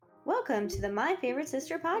Welcome to the My Favorite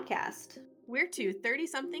Sister podcast. We're two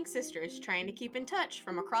 30-something sisters trying to keep in touch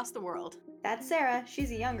from across the world. That's Sarah, she's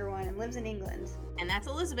the younger one and lives in England. And that's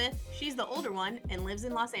Elizabeth, she's the older one and lives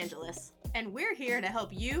in Los Angeles. And we're here to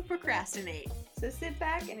help you procrastinate. So sit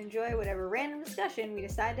back and enjoy whatever random discussion we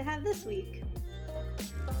decide to have this week.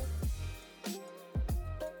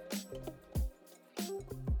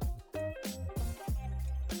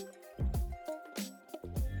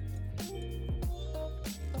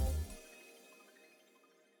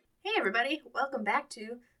 Hey everybody, welcome back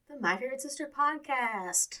to the My Favorite Sister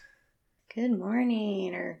podcast. Good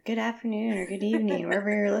morning, or good afternoon, or good evening,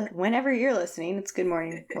 whenever you're listening. It's good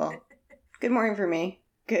morning. Well, good morning for me.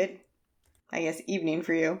 Good, I guess, evening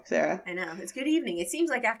for you, Sarah. I know, it's good evening. It seems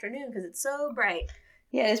like afternoon because it's so bright.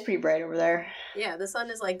 Yeah, it is pretty bright over there. Yeah, the sun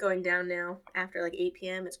is like going down now after like 8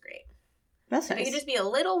 p.m. It's great. That's nice. If it could just be a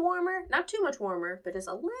little warmer, not too much warmer, but just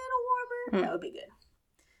a little warmer, that would be good.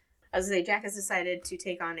 I was going to say, Jack has decided to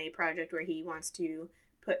take on a project where he wants to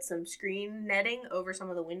put some screen netting over some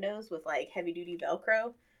of the windows with like heavy duty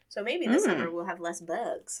Velcro. So maybe this summer we'll have less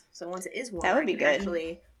bugs. So once it is warm, that would be I can good.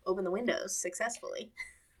 Actually open the windows successfully.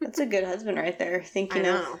 That's a good husband right there, thinking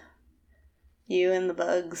of you and the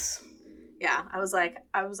bugs. Yeah, I was like,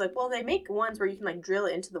 well, they make ones where you can like drill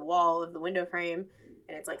it into the wall of the window frame,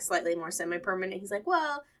 and it's like slightly more semi-permanent. He's like,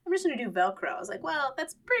 well, I'm just going to do Velcro. I was like, well,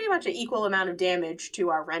 that's pretty much an equal amount of damage to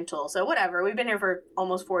our rental. So whatever. We've been here for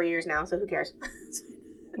almost 4 years now, so who cares?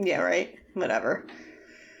 Yeah, right. Whatever.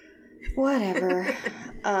 Well,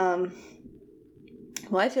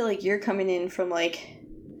 I feel like you're coming in from like,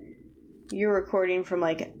 you're recording from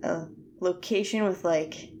like a location with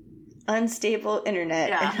like unstable internet.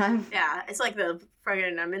 Yeah, it's like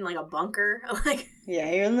I'm in like a bunker.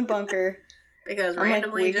 Yeah, you're in the bunker. Because I'm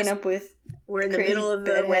randomly like waking up with we're in the middle of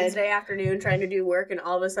the Wednesday afternoon trying to do work, and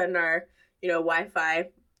all of a sudden our, Wi-Fi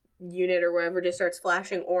unit or whatever just starts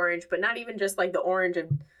flashing orange, but not even just like the orange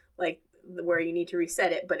of like where you need to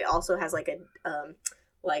reset it, but it also has like a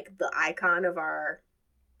like the icon of our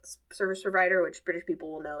service provider, which British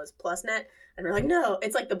people will know as PlusNet, and we're like, no,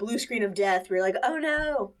 it's like the blue screen of death. We're like, oh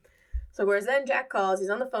no. So whereas then Jack calls,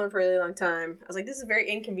 he's on the phone for a really long time. I was like, this is very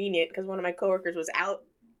inconvenient because one of my coworkers was out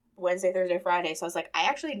Wednesday, Thursday, Friday. So I was like, I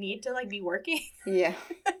actually need to like be working. Yeah.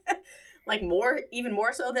 Like even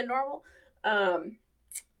more so than normal. And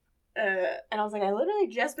I was like, I literally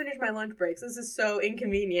just finished my lunch break, so this is so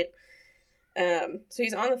inconvenient. So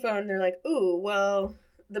he's on the phone, and they're like, ooh, well,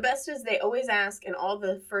 the best is they always ask, and all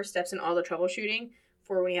the first steps in all the troubleshooting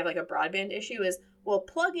for when you have like a broadband issue is, well,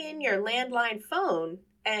 plug in your landline phone,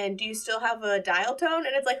 and do you still have a dial tone?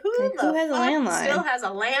 And it's like, who has a landline? Still has a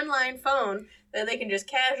landline phone that they can just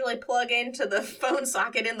casually plug into the phone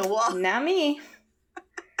socket in the wall? Not me.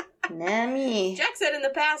 Not me. Jack said in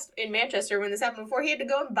the past in Manchester when this happened before, he had to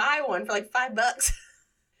go and buy one for like $5. I was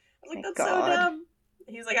like, that's so dumb.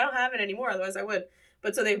 He's like, I don't have it anymore, otherwise I would.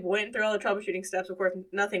 But so they went through all the troubleshooting steps. Of course,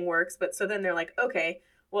 nothing works. But so then they're like, okay,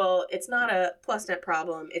 well, it's not a PlusNet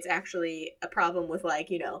problem. It's actually a problem with like,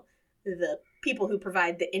 the people who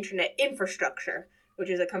provide the internet infrastructure, which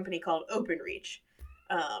is a company called OpenReach.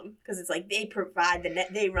 Because it's like they provide the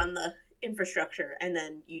net, they run the infrastructure, and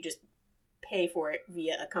then you just pay for it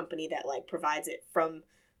via a company that like provides it from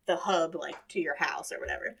the hub like to your house or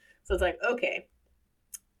whatever. So it's like, okay,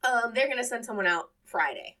 they're gonna send someone out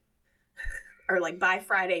Friday or like by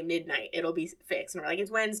Friday midnight it'll be fixed, and we're like,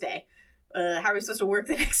 it's Wednesday, how are we supposed to work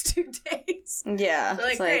the next 2 days? Yeah. So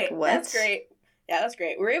like, great, what? That's great. Yeah, that's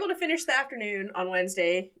great. We were able to finish the afternoon on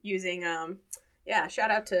Wednesday using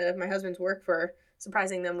shout out to my husband's work for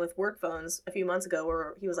surprising them with work phones a few months ago,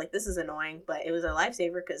 where he was like, this is annoying, but it was a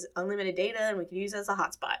lifesaver because unlimited data and we could use it as a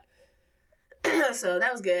hotspot. So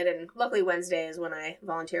that was good. And luckily Wednesday is when I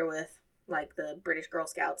volunteer with like the British Girl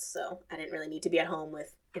Scouts, so I didn't really need to be at home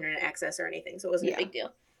with internet access or anything, so it wasn't a big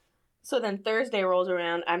deal. So then Thursday rolls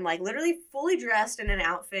around. I'm like literally fully dressed in an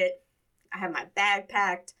outfit. I have my bag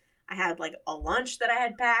packed. I had like a lunch that I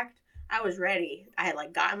had packed. I was ready. I had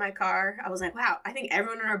like got in my car. I was like, wow, I think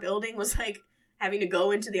everyone in our building was like having to go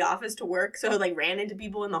into the office to work, so I like ran into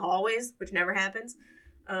people in the hallways, which never happens.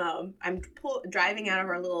 I'm driving out of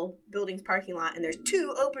our little building's parking lot, and there's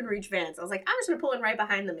 2 OpenReach vans. I was like, I'm just gonna pull in right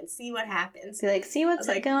behind them and see what happens. Be like, see what's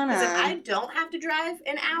going on. Because if I don't have to drive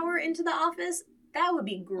an hour into the office, that would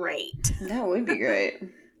be great. That would be great.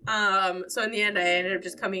 So in the end, I ended up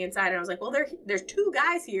just coming inside, and I was like, well, there's 2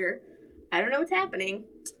 guys here. I don't know what's happening.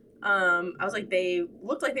 I was like, they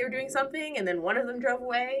looked like they were doing something, and then one of them drove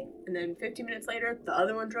away, and then 15 minutes later, the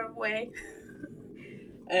other one drove away.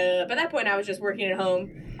 By that point, I was just working at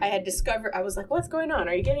home. I was like, what's going on?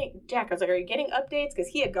 Jack, I was like, are you getting updates? Because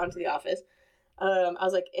he had gone to the office. I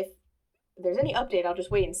was like, if if there's any update, I'll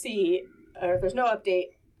just wait and see. Or if there's no update,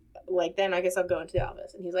 like, then I guess I'll go into the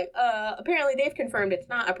office. And he's like, apparently they've confirmed it's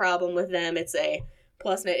not a problem with them. It's a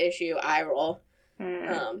PlusNet issue. I roll.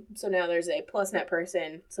 So now there's a PlusNet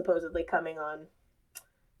person supposedly coming on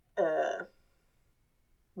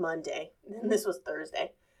Monday. And this was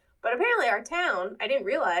Thursday. But apparently our town, I didn't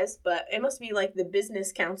realize, but it must be like the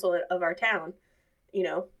business council of our town, you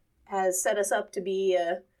know, has set us up to be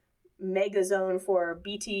a mega zone for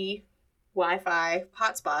BT Wi-Fi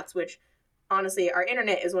hotspots, which honestly, our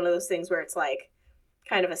internet is one of those things where it's like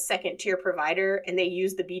kind of a second tier provider and they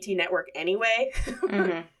use the BT network anyway.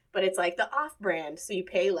 Mm-hmm. But it's like the off brand, so you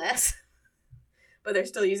pay less, but they're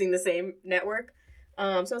still using the same network. So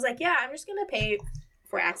I was like, yeah, I'm just going to pay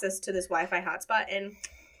for access to this Wi-Fi hotspot and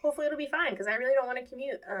hopefully it'll be fine because I really don't want to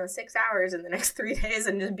commute 6 hours in the next 3 days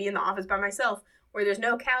and just be in the office by myself where there's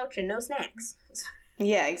no couch and no snacks.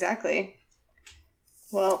 Yeah, exactly.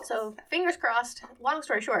 Well, so fingers crossed, long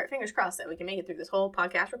story short, fingers crossed that we can make it through this whole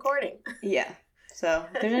podcast recording. Yeah. So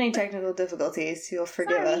if there's any technical difficulties, you'll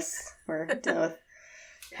forgive us. We're dealing with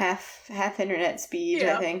half internet speed,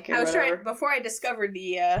 I think. I was trying, before I discovered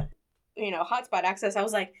the, hotspot access, I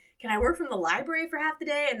was like, can I work from the library for half the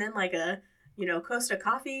day and then like a, Costa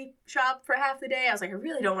coffee shop for half the day? I was like, I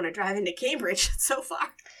really don't want to drive into Cambridge. It's so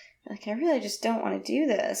far. Like, I really just don't want to do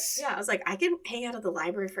this. Yeah, I was like, I can hang out at the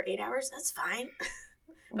library for 8 hours. That's fine.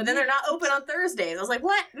 But then they're not open on Thursdays. I was like,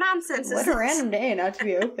 what nonsense is this? What a random day not to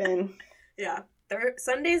be open. Yeah,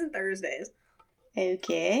 Sundays and Thursdays.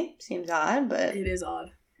 Okay, seems odd, but... It is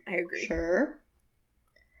odd. I agree. Sure.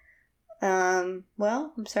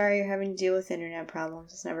 Well, I'm sorry you're having to deal with internet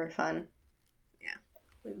problems. It's never fun. Yeah.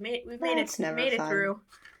 We've made it through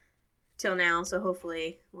till now, so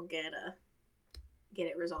hopefully we'll get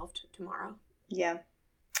it resolved tomorrow. Yeah.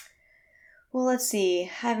 Well, let's see. I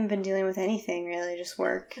haven't been dealing with anything, really, just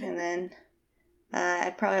work. And then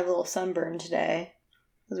I'd probably have a little sunburn today.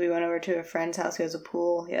 Because we went over to a friend's house who has a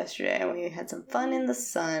pool yesterday, and we had some fun in the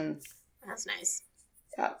sun. That's nice.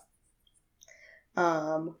 Yeah.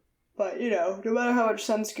 But, no matter how much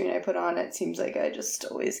sunscreen I put on, it seems like I just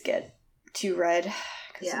always get too red.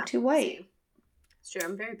 Because I'm too white. It's true.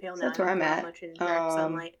 I'm very pale now. That's where I'm at. Much in direct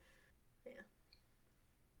sunlight.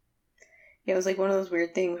 Yeah, it was like one of those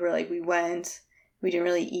weird things where, like, we didn't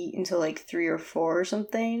really eat until, like, 3 or 4 or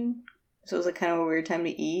something. So it was, like, kind of a weird time to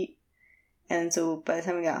eat. And so by the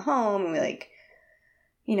time we got home, and we, like,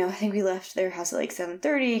 I think we left their house at, like,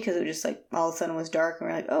 7:30 because it was just, like, all of a sudden it was dark. And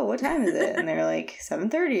we're like, oh, what time is it? And they're like,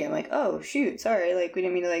 7:30. I'm like, oh, shoot, sorry. Like, we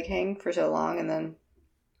didn't mean to, like, hang for so long. And then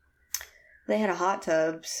they had a hot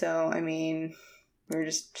tub. So, I mean, we were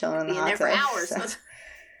just chilling in the hot tub. Being there for hours. So.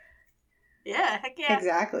 Yeah, heck yeah.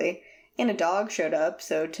 Exactly. And a dog showed up,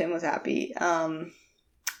 so Tim was happy.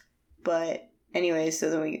 But anyway, so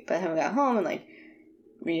then by the time we got home and, like,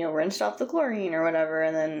 rinsed off the chlorine or whatever,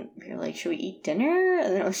 and then we were like, should we eat dinner?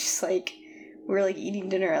 And then it was just like, we were like eating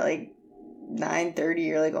dinner at like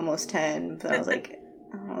 9:30 or like almost 10. But I was like,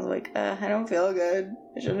 I don't feel good.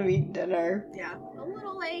 I shouldn't have eaten dinner. Yeah, a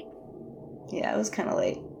little late. Yeah, it was kind of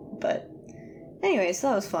late. But anyway, so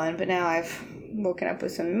that was fun. But now I've woken up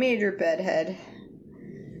with some major bedhead.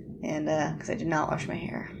 And, because I did not wash my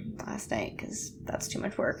hair last night, because that's too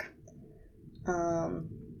much work. And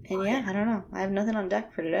yeah, I don't know. I have nothing on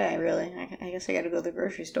deck for today, really. I guess I gotta go to the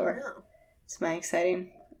grocery store. Oh. It's my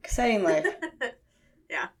exciting life.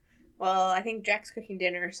 Yeah. Well, I think Jack's cooking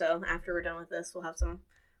dinner, so after we're done with this, we'll have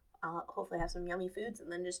hopefully have some yummy foods,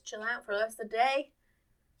 and then just chill out for the rest of the day.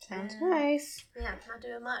 Sounds nice. Yeah, not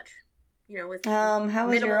doing much. With how was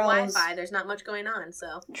minimal your Wi-Fi, there's not much going on,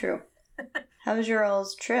 so. True. How was your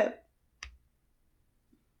all's trip?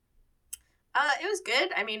 It was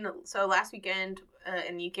good. I mean, so last weekend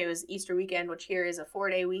in the UK was Easter weekend, which here is a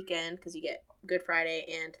 4-day weekend because you get Good Friday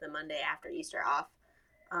and the Monday after Easter off.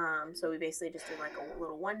 So we basically just did like a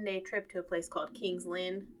little 1-day trip to a place called King's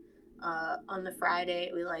Lynn. On the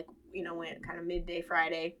Friday, we went kind of midday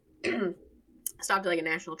Friday, stopped at like a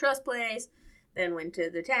National Trust place, then went to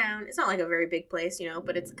the town. It's not like a very big place,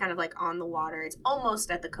 but it's kind of like on the water. It's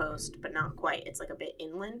almost at the coast, but not quite. It's like a bit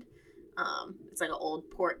inland. It's like an old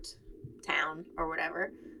port town or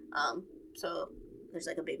whatever. So there's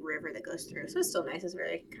like a big river that goes through. So it's still nice. It's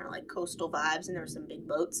very kind of like coastal vibes, and there were some big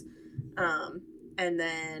boats. And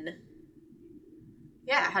then,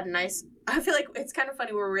 yeah, I had a nice, I feel like it's kind of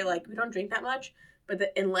funny where we're like, we don't drink that much,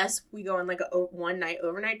 but unless we go on like a one-night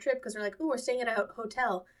overnight trip, because we're like, oh, we're staying at a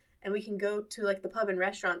hotel, and we can go to like the pub and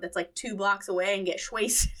restaurant that's like 2 blocks away and get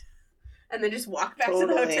schwasted, and then just walk back to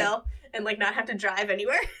the hotel and like not have to drive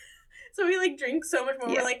anywhere. So we like drink so much more.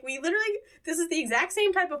 Yeah. We're like, this is the exact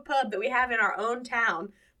same type of pub that we have in our own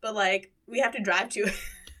town, but like we have to drive to it.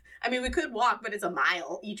 I mean, we could walk, but it's a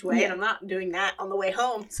mile each way, and I'm not doing that on the way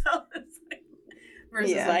home. So it's like,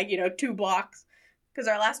 versus like 2 blocks. Because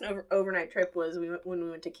our last overnight trip was when we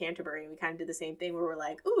went to Canterbury, and we kind of did the same thing where we're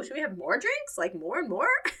like, "Ooh, should we have more drinks? Like more and more?"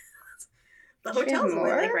 The hotel's only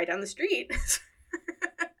like right down the street.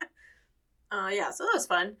 Yeah, so that was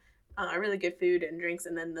fun. Really good food and drinks,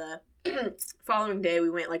 and then the following day we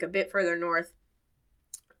went like a bit further north.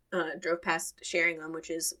 Drove past Sheringham, which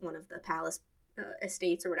is one of the palace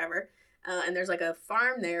estates or whatever, and there's like a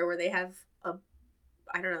farm there where they have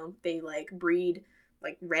they like breed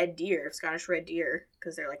like red deer, Scottish red deer,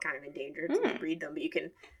 because they're like kind of endangered, so they breed them. But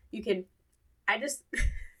you can. I just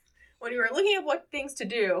when we were looking at what things to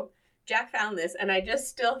do, Jack found this, and I just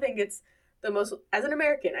still think it's the most. As an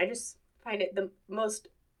American, I just find it the most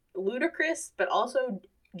ludicrous, but also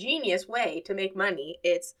genius way to make money.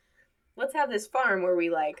 It's let's have this farm where we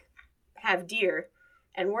like have deer,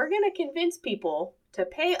 and we're gonna convince people to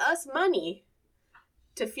pay us money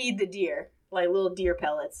to feed the deer, like little deer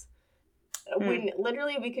pellets. When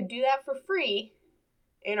literally we could do that for free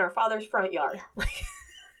in our father's front yard.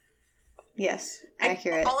 Yes,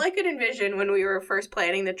 accurate. All I could envision when we were first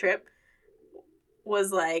planning the trip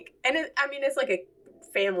was like, and it's like a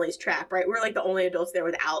family's trap, right? We're like the only adults there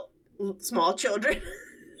without small children.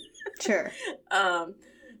 Sure.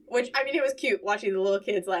 Which, I mean, it was cute watching the little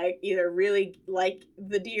kids, like, either really like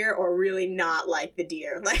the deer or really not like the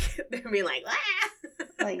deer. Like, they're being like, ah!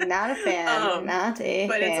 Like, not a fan. Not a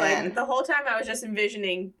but fan. It's like, the whole time I was just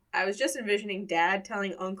envisioning Dad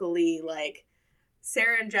telling Uncle Lee, like,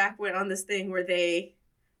 Sarah and Jack went on this thing where they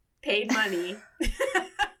paid money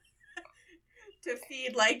to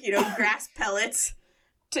feed, like, grass pellets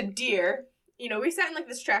to deer. We sat in, like,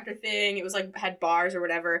 this tractor thing. It was, like, had bars or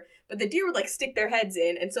whatever. But the deer would, like, stick their heads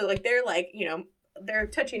in. And so, like, they're, like, they're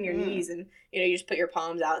touching your knees. And, you just put your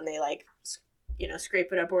palms out and they, like,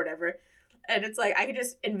 scrape it up or whatever. And it's, like, I could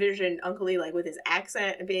just envision Uncle Lee, like, with his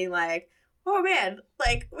accent and being, like, oh, man,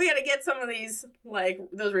 like, we gotta get some of these, like,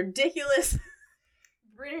 those ridiculous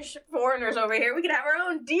British foreigners over here. We could have our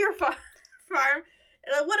own deer farm.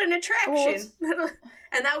 And, what an attraction.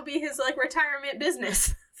 And that would be his, like, retirement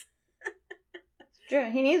business. Sure,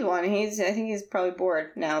 he needs one. I think he's probably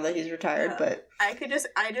bored now that he's retired, but I just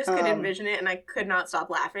could envision it, and I could not stop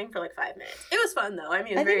laughing for like 5 minutes. It was fun though. I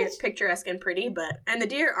mean, it's very picturesque and pretty, and the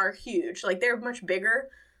deer are huge. Like they're much bigger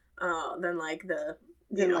than like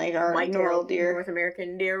like our white-tailed deer, North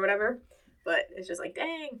American deer, or whatever. But it's just like,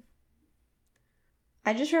 dang.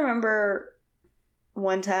 I just remember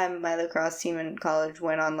one time my lacrosse team in college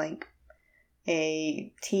went on like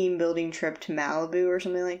a team building trip to Malibu or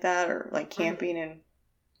something like that, or like camping, and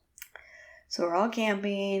so we're all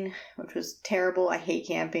camping, which was terrible. I hate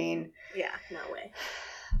camping. Yeah, no way.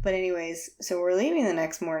 But anyways, so we're leaving the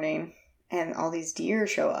next morning, and all these deer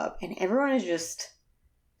show up, and everyone is just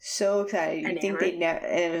so excited. You think they'd never,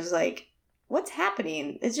 and it was like, what's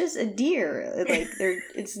happening? It's just a deer. Like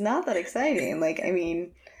it's not that exciting. Like, I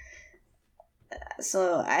mean.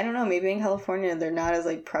 So, I don't know, maybe in California they're not as,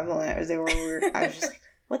 like, prevalent as they were. I was just like,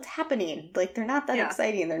 what's happening? Like, they're not that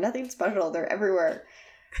exciting. They're nothing special. They're everywhere.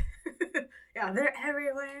 Yeah, they're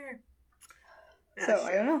everywhere. Yeah, so,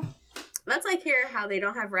 I don't know. That's like here how they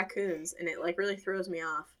don't have raccoons, and it, like, really throws me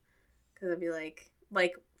off. Because I'd be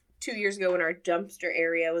like 2 years ago when our dumpster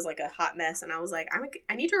area was, like, a hot mess, and I was like,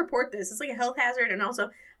 I need to report this. It's, like, a health hazard, and also I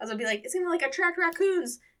was going to be like, it's going to, like, attract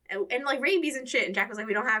raccoons. And like rabies and shit. And Jack was like,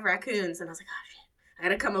 we don't have raccoons. And I was like, oh shit. I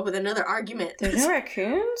gotta come up with another argument. There's no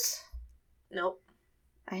raccoons? Nope.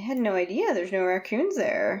 I had no idea there's no raccoons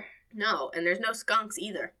there. No, and there's no skunks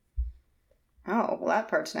either. Oh, well that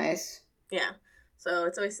part's nice. Yeah. So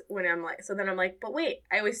it's always when I'm like, so then I'm like, but wait.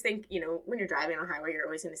 I always think, when you're driving on a highway, you're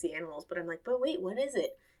always going to see animals. But I'm like, but wait, what is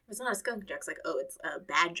it? If it's not a skunk, Jack's like, oh, it's a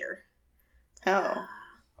badger. Oh.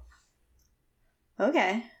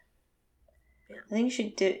 Okay. Yeah. I think you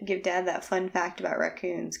should give Dad that fun fact about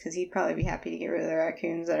raccoons, because he'd probably be happy to get rid of the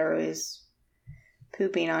raccoons that are always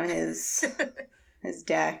pooping on his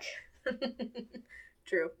deck.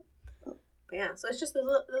 True. But yeah, so it's just the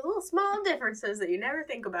little small differences that you never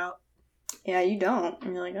think about. Yeah, you don't.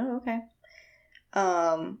 And you're like, oh, okay.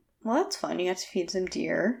 Well, that's fun. You got to feed some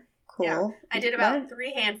deer. Cool. Yeah, I did about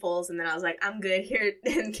 3 handfuls, and then I was like, I'm good here,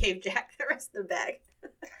 and gave Jack the rest of the bag.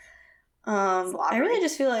 I really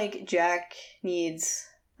just feel like Jack needs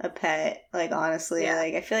a pet, like, honestly. Yeah.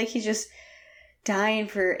 Like, I feel like he's just dying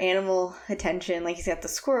for animal attention. Like, he's got the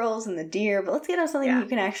squirrels and the deer, but let's get him something you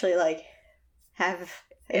can actually, like, have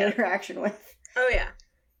an interaction with. Oh, yeah.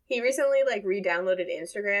 He recently, like, re-downloaded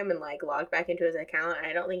Instagram and, like, logged back into his account, and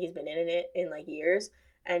I don't think he's been in it in, like, years.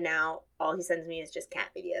 and now all he sends me is just cat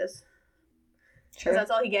videos. Sure. Because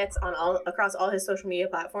that's all he gets on across all his social media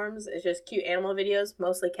platforms is just cute animal videos,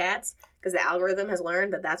 mostly cats, because the algorithm has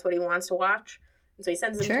learned that that's what he wants to watch. And so he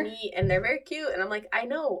sends them to me, and they're very cute. And I'm like, I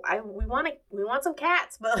know, we want some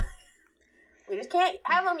cats, but we just can't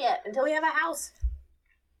have them yet until we have a house.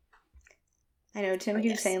 I know Tim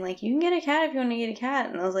keeps saying, like, you can get a cat if you want to get a cat.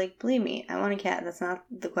 And I was like, believe me, I want a cat. That's not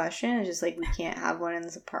the question. It's just like, we can't have one in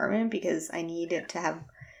this apartment because I need it to have,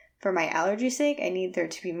 for my allergy sake, I need there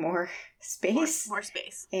to be more space. More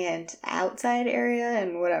space. And outside area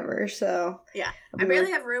and whatever. So. Yeah. I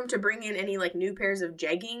barely have room to bring in any, like, new pairs of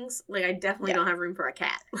jeggings. Like, I definitely don't have room for a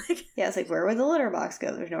cat. Yeah, it's like, where would the litter box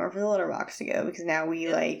go? There's nowhere for the litter box to go because now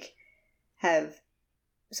we, like, have.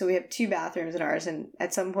 So we have 2 bathrooms in ours, and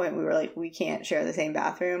at some point we were like, we can't share the same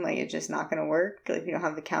bathroom. Like, it's just not going to work. Like, we don't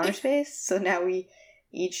have the counter space. So now we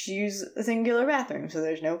each use a singular bathroom, so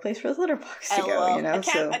there's no place for the litter box to go, you know?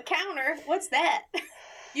 A counter? What's that?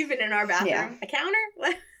 You've been in our bathroom. Yeah. A counter?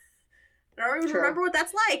 What? I don't even remember what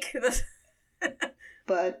that's like.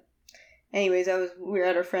 But anyways, we were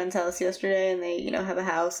at our friend's house yesterday, and they, you know, have a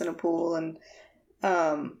house and a pool, and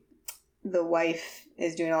the wife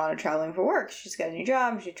is doing a lot of traveling for work. She's got a new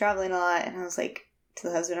job. She's traveling a lot. And I was like, to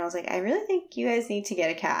the husband, I was like, I really think you guys need to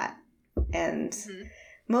get a cat. And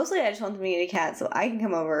mostly I just want them to get a cat so I can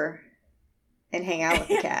come over and hang out with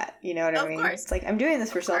the cat. You know what I mean? Of course. It's like, I'm doing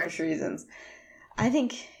this for selfish reasons. I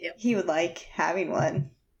think he would like having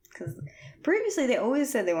one. Because previously they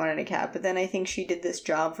always said they wanted a cat. But then I think she did this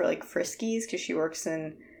job for, like, Friskies. Because she works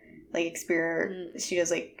in, like, she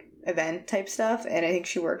does, like, event type stuff, and I think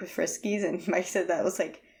she worked with Friskies, and Mike said that was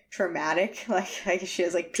like traumatic. Like she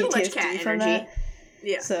has like PTSD from that.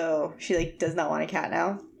 Yeah. So she like does not want a cat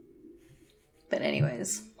now. But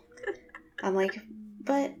anyways, I'm like,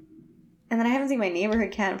 and then I haven't seen my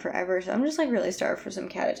neighborhood cat in forever, so I'm just like really starved for some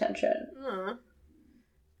cat attention. Aww.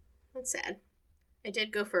 That's sad. I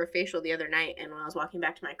did go for a facial the other night, and when I was walking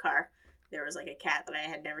back to my car, there was like a cat that I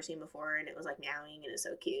had never seen before, and it was like meowing, and it was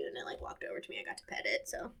so cute, and it like walked over to me. I got to pet it,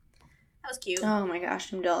 so that was cute. Oh my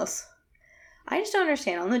gosh, I'm jealous. I just don't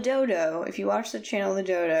understand. On the Dodo, if you watch the channel The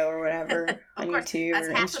Dodo or whatever on YouTube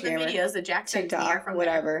or half Instagram of the videos that Jack sent to me are from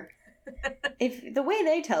whatever. If the way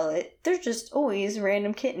they tell it, there's just always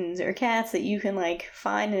random kittens or cats that you can like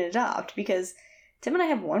find and adopt. Because Tim and I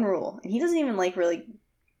have one rule, and he doesn't even like really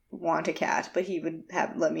want a cat, but he would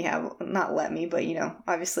not let me, but you know,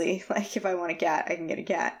 obviously, like if I want a cat, I can get a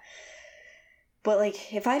cat. But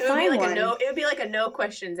like if I find one, it would be like a no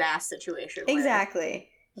questions asked situation. Exactly.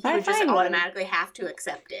 If I would just automatically have to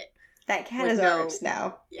accept it. That cat is ours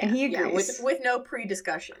now, and he agrees with no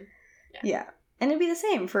pre-discussion. Yeah, and it'd be the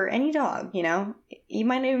same for any dog. You know, he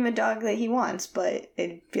might not even have a dog that he wants, but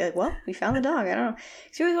it'd be like, well, we found the dog. I don't know.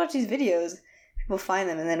 Because you always watch these videos, people find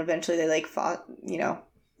them, and then eventually they like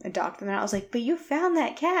adopt them. And I was like, but you found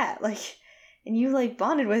that cat, like, and you like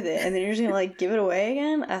bonded with it, and then you're just gonna like give it away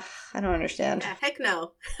again? Ugh, I don't understand. Yeah, heck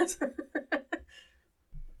no.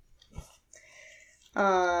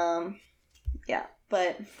 Yeah,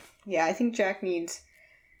 but yeah, I think Jack needs,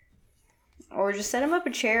 or just set him up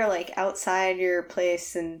a chair like outside your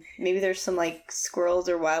place, and maybe there's some like squirrels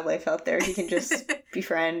or wildlife out there he can just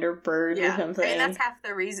befriend, or birds or something. And that's half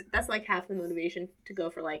the reason. That's like half the motivation to go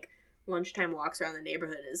for like lunchtime walks around the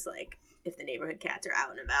neighborhood is like if the neighborhood cats are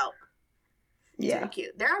out and about. It's really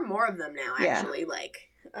cute. There are more of them now, actually. Like,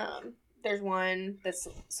 there's one that's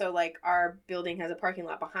so like our building has a parking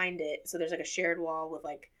lot behind it, so there's like a shared wall with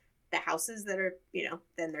like the houses that are, you know,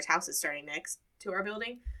 then there's houses starting next to our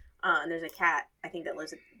building, and there's a cat I think that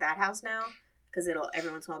lives at that house now, because it'll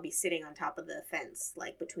every once in a while be sitting on top of the fence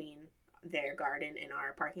like between their garden and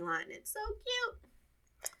our parking lot, and it's so cute.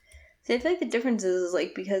 So I feel like the difference is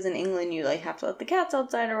like because in England you like have to let the cats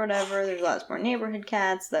outside or whatever. There's lots more neighborhood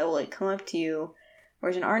cats that will like come up to you,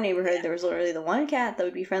 whereas in our neighborhood there was literally the one cat that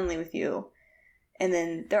would be friendly with you, and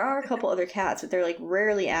then there are a couple other cats, but they're like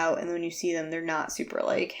rarely out. And when you see them, they're not super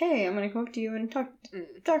like, "Hey, I'm gonna come up to you and talk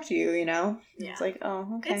to you," you know? Yeah. It's like,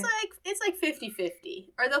 oh, okay. It's like 50-50,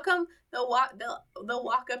 or they'll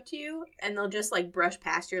walk up to you and they'll just like brush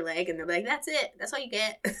past your leg and they'll be like, "That's it. That's all you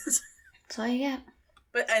get." That's all you get.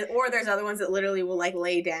 But or there's other ones that literally will like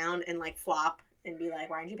lay down and like flop and be like,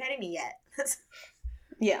 "Why aren't you petting me yet?"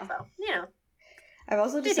 Yeah. So, you know. I've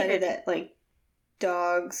also decided that like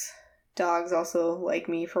dogs also like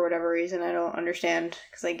me for whatever reason. I don't understand,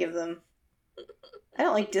 because I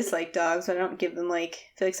don't like dislike dogs, but I don't give them like,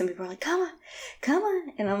 I feel like some people are like, come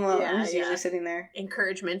on, and I'm just usually sitting there.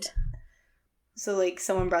 Encouragement. So like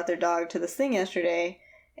someone brought their dog to this thing yesterday,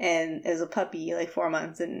 and it was a puppy, like 4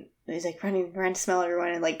 months, and he's like running around to smell everyone,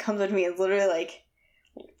 and like comes up to me and literally like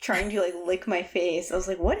trying to, like, lick my face. I was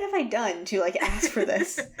like, what have I done to, like, ask for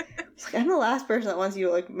this? I was like, I'm the last person that wants you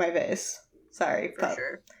to lick my face. Sorry, For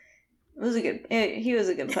sure. It was he was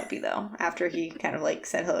a good puppy, though. After he kind of, like,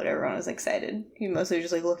 said hello to everyone, I was excited. He mostly was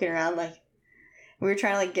just, like, looking around, like, we were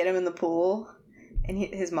trying to, like, get him in the pool, and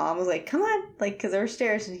his mom was like, come on, like, because there were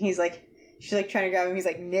stairs, and he's like, she's, like, trying to grab him, he's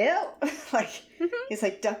like, no! Like, he's,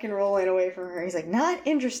 like, ducking and rolling away from her. He's like, not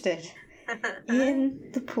interested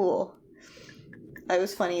in the pool. It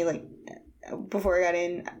was funny, like, before I got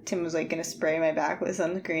in, Tim was, like, gonna spray my back with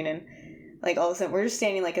sunscreen, and, like, all of a sudden, we're just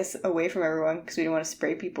standing, like, away from everyone, because we didn't want to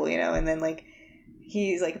spray people, you know, and then, like,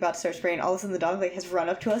 he's, like, about to start spraying, all of a sudden the dog, like, has run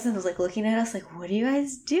up to us and was, like, looking at us, like, what are you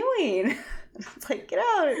guys doing? It's like, get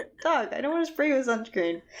out, dog, I don't want to spray you with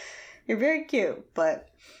sunscreen. You're very cute, but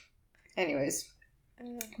anyways.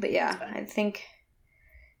 But yeah, I think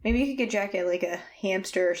maybe you could get Jack like a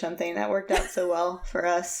hamster or something. That worked out so well for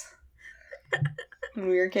us when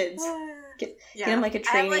we were kids. Get him like a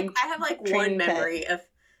training. I have one memory of.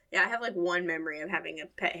 Yeah, I have like one memory of having a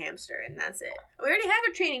pet hamster, and that's it. We already have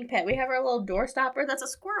a training pet. We have our little door stopper. That's a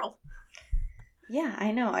squirrel. Yeah,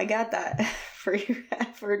 I know. I got that for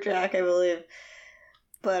Jack, I believe.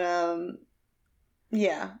 But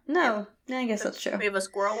yeah, no, I guess that's true. We have a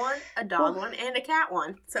squirrel one, a dog one, and a cat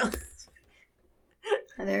one. So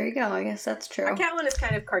there you go. I guess that's true. Our cat one is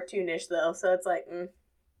kind of cartoonish though, so it's like.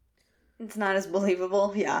 It's not as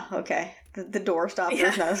believable. Yeah, okay. The door stopper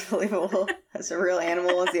is not as believable as a real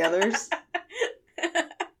animal as the others.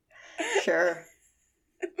 Sure.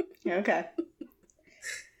 Okay.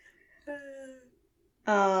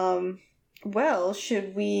 Well,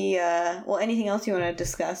 should we, anything else you want to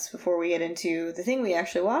discuss before we get into the thing we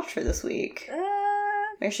actually watched for this week?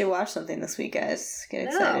 We actually watched something this week, guys. Get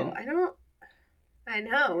excited. No, I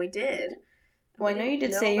know, we did. Well, I know you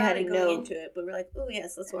did say you had a note. Into it, but we're like, oh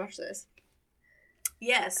yes, let's watch this.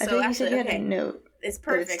 Yes, I think you said you had a note. It's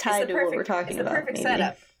perfect. It's tied to what we're talking about. It's the perfect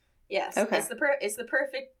setup. Yes. Okay. It's the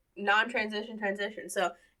perfect non-transition transition. So,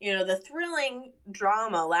 you know, the thrilling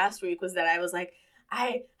drama last week was that I was like,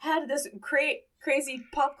 I had this crazy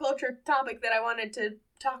pop culture topic that I wanted to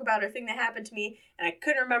talk about, or thing that happened to me, and I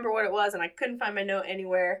couldn't remember what it was, and I couldn't find my note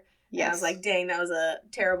anywhere. Yes. And I was like, dang, that was a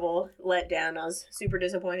terrible letdown. I was super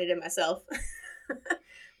disappointed in myself.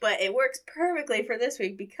 But it works perfectly for this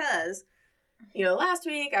week because, you know, last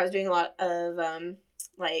week I was doing a lot of,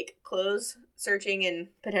 like, clothes searching and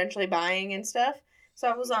potentially buying and stuff. So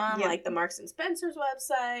I was on, like, the Marks & Spencer's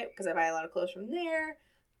website, because I buy a lot of clothes from there.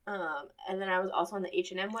 And then I was also on the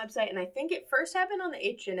H&M website, and I think it first happened on the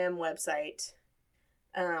H&M website,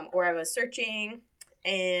 where I was searching,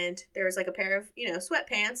 and there was, like, a pair of, you know,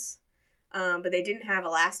 sweatpants, but they didn't have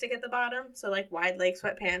elastic at the bottom, so, like, wide leg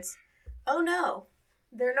sweatpants. Oh, no.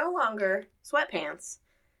 They're no longer sweatpants.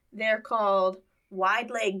 They're called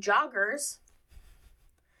wide leg joggers.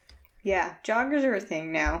 Yeah, joggers are a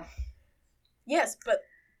thing now. Yes, but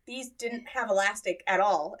these didn't have elastic at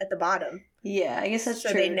all at the bottom. Yeah, I guess that's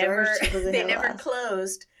so true. They never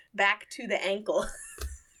closed back to the ankle.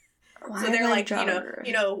 So they're like, joggers?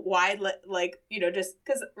 you know, wide, like, you know, just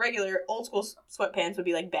because regular old school sweatpants would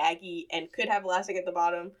be like baggy and could have elastic at the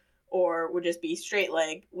bottom, or would just be straight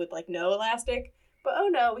leg with like no elastic. But oh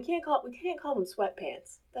no, we can't call them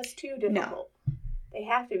sweatpants. That's too difficult. No. They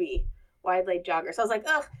have to be wide leg joggers. So I was like,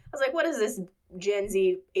 ugh. I was like, what is this Gen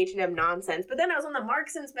Z H&M nonsense? But then I was on the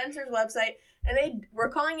Marks & Spencer's website, and they were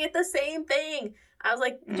calling it the same thing. I was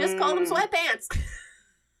like, just call them sweatpants.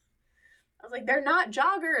 I was like, they're not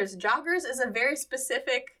joggers. Joggers is a very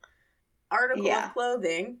specific article of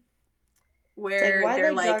clothing where like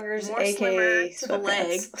they're like joggers, more slimmer to the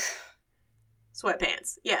leg.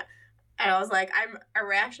 Sweatpants. Yeah. And I was like, I'm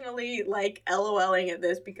irrationally, like, LOLing at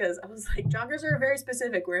this because I was like, joggers are very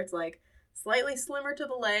specific where it's, like, slightly slimmer to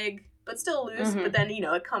the leg, but still loose, but then, you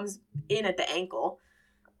know, it comes in at the ankle.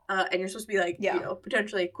 And you're supposed to be, like, you know,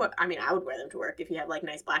 potentially, I mean, I would wear them to work if you have, like,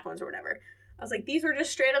 nice black ones or whatever. I was like, these were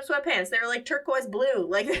just straight up sweatpants. They were, like, turquoise blue.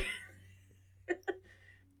 Like,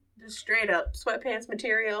 just straight up sweatpants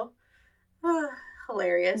material.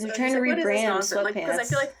 Hilarious. They're trying to rebrand sweatpants. Like, because I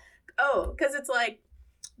feel like, because it's, like,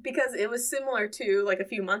 because it was similar to, like, a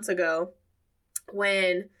few months ago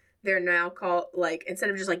when they're now called, like, instead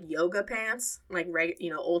of just, like, yoga pants, like,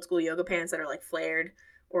 you know, old school yoga pants that are, like, flared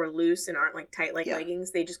or loose and aren't, like, tight like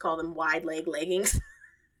leggings, they just call them wide leg leggings.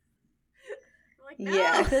 Like, no.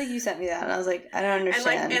 Yeah, I feel like you sent me that, and I was like, I don't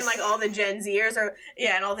understand. And all the Gen Zers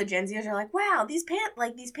are like, wow, these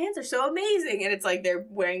pants are so amazing, and it's like they're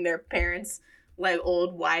wearing their parents' like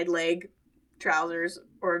old wide leg trousers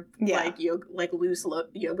or like loose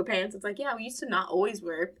yoga pants. It's like, yeah, we used to not always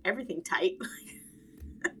wear everything tight.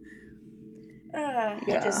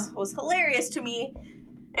 It just was hilarious to me.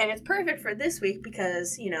 And it's perfect for this week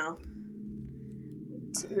because, you know,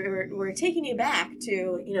 we're taking you back to,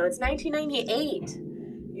 you know, it's 1998.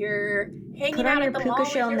 You're hanging out at the mall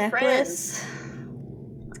with your friends.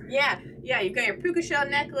 Yeah, you've got your puka shell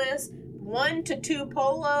necklace, 1 to 2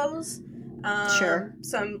 polos, sure,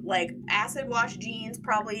 some, like, acid wash jeans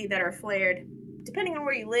probably that are flared. Depending on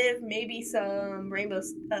where you live, maybe some rainbow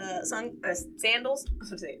sandals.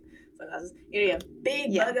 Sunglasses. You have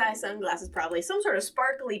big bug-eye sunglasses probably. Some sort of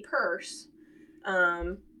sparkly purse.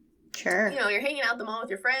 Sure. You know, you're hanging out at the mall with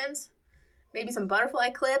your friends. Maybe some butterfly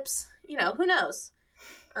clips. You know, who knows?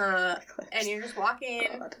 And you're just walking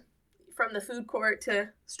from the food court to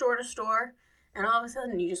store, and all of a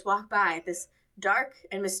sudden you just walk by this dark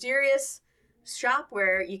and mysterious shop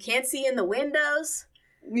where you can't see in the windows.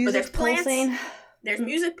 Music, but there's plants. Pulsing. There's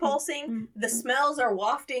music pulsing. The smells are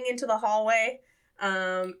wafting into the hallway.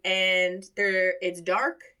 And it's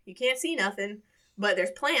dark. You can't see nothing. But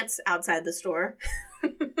there's plants outside the store.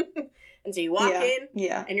 And so you walk in.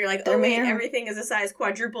 Yeah. And you're like, oh, wait, everything is a size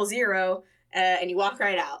quadruple 0. And you walk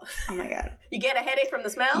right out. Oh, my God. You get a headache from the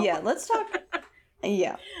smell? Yeah, let's talk.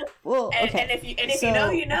 Yeah. Well, okay. And if you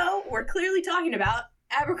know, you know, we're clearly talking about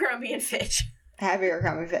Abercrombie & Fitch.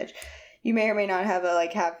 Abercrombie & Fitch. You may or may not have a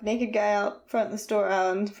half naked guy out front of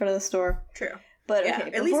the store. True. But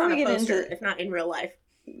okay, at least on a poster, if not in real life.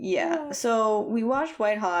 Yeah. So we watched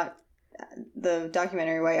White Hot, the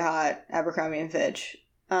documentary White Hot, Abercrombie & Fitch.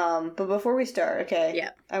 But before we start, okay,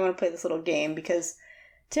 yeah, I want to play this little game because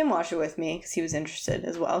Tim watched it with me because he was interested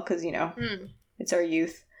as well because, you know, it's our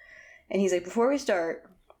youth. And he's like, before we start,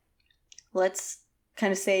 let's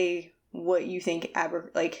kind of say what you think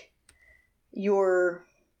your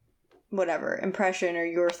whatever impression or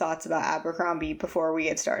your thoughts about Abercrombie before we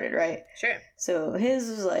get started, right? Sure. So his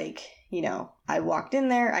was like, you know, I walked in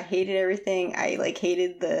there, I hated everything, I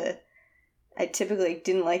typically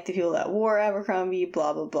didn't like the people that wore Abercrombie,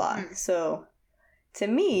 blah blah blah. So to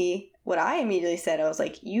me, what I immediately said, I was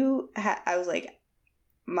like,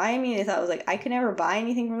 my immediate thought was like, I could never buy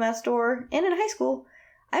anything from that store. And in high school,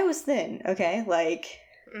 I was thin, okay,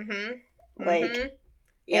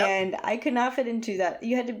 Yep. And I could not fit into that.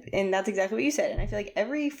 You had to, and that's exactly what you said. And I feel like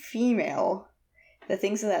every female that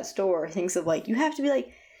thinks of that store thinks of you have to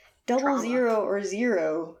be double zero or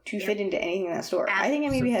zero to fit into anything in that store. I think I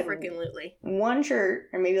maybe had one shirt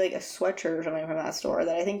or maybe a sweatshirt or something from that store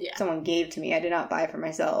that I think someone gave to me. I did not buy for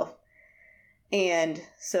myself. And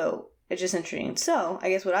so it's just interesting. So I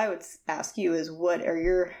guess what I would ask you is, what are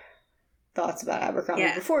your thoughts about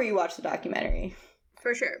Abercrombie before you watch the documentary?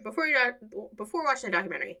 For sure. Before watching the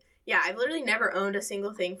documentary. Yeah, I've literally never owned a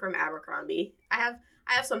single thing from Abercrombie. I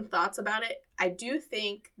have some thoughts about it. I do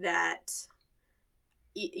think that,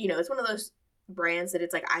 you know, it's one of those brands that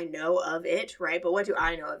it's I know of it, right? But what do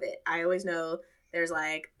I know of it? I always know there's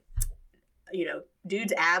you know,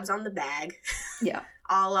 dude's abs on the bag. Yeah.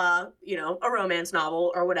 A la, you know, a romance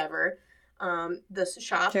novel or whatever. The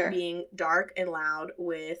shop being dark and loud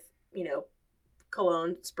with, you know,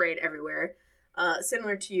 cologne sprayed everywhere.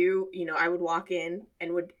 Similar to you, you know, I would walk in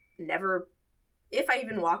and would never, if I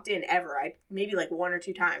even walked in ever, I maybe 1 or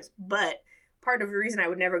 2 times. But part of the reason I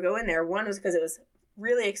would never go in there, one was because it was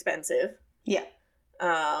really expensive. Yeah.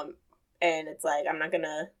 And it's I'm not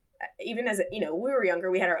gonna, even as you know, we were younger,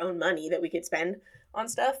 we had our own money that we could spend on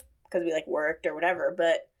stuff because we worked or whatever.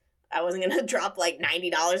 But I wasn't gonna drop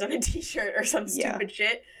 $90 on a t-shirt or some stupid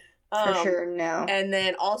shit. For sure, no. And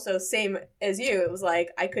then also, same as you, it was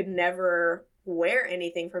I could never wear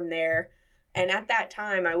anything from there. And at that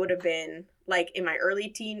time, I would have been in my early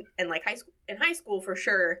teen and high school. In high school, for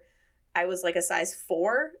sure, I was a size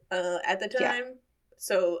 4 at the time. Yeah.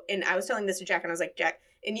 So, and I was telling this to Jack, and I was like, Jack,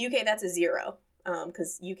 in the UK, that's a 0,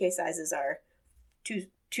 because UK sizes are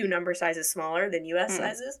two number sizes smaller than US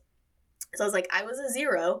sizes. So I was I was a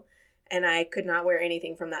 0, and I could not wear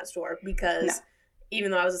anything from that store because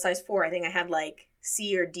even though I was a size 4, I think I had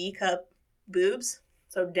C or D cup boobs.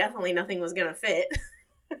 So definitely nothing was going to fit,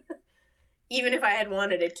 even if I had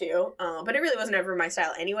wanted it to. But it really wasn't ever my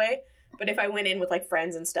style anyway. But if I went in with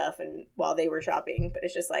friends and stuff and while they were shopping, but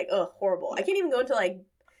it's just horrible. I can't even go into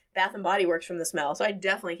Bath and Body Works from the smell. So I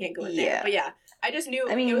definitely can't go in there. But yeah, I just knew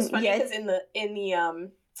it was funny because in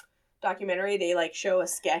the documentary, they show a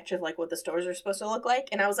sketch of like what the stores are supposed to look like,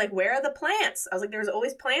 and I was like, where are the plants? I was like, there's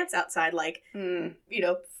always plants outside, like you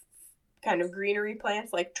know, kind of greenery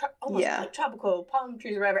plants, like almost like tropical palm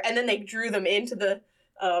trees or whatever. And then they drew them into the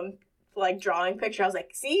like drawing picture. I was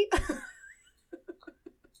like, see.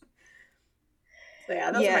 So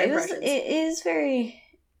yeah, those are my impressions. It is very.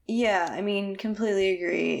 Yeah, I mean, completely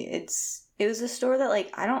agree. It's it was a store that,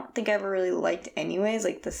 like, I don't think I ever really liked anyways,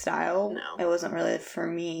 like, the style. No. It wasn't really for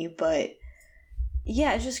me, but,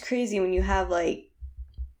 yeah, it's just crazy when you have, like,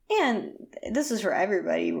 and this is for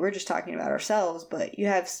everybody, we're just talking about ourselves, but you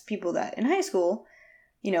have people that in high school,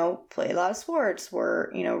 you know, play a lot of sports,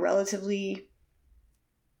 were, you know, relatively,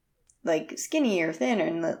 like, skinny or thin,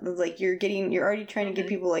 and, like, you're already trying to give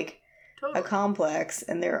people, like, a complex,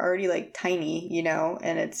 and they're already, like, tiny, you know,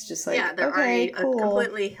 and it's just like, yeah, they're okay, already cool. a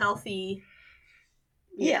completely healthy,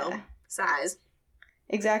 you know, size.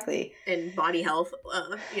 Exactly. And body health,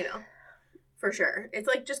 you know, for sure. It's,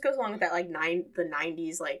 like, just goes along with that, like, the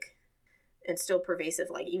 90s, like, and still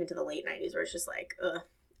pervasive, like, even to the late 90s, where it's just, like,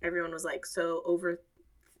 everyone was, like, so over,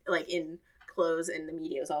 like, in clothes, and the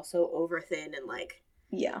media was also over thin, and, like,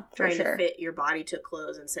 yeah, trying to fit your body to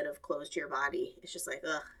clothes instead of clothes to your body. It's just, like,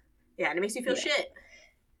 ugh. Yeah, and it makes you feel shit.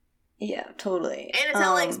 Yeah, totally. And it's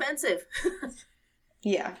hella expensive.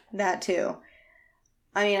 Yeah, that too.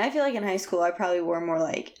 I mean, I feel like in high school I probably wore more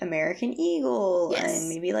like American Eagle and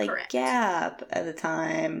maybe like Gap at the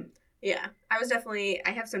time. Yeah, I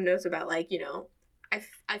have some notes about, like, you know,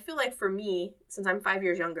 I feel like for me, since I'm 5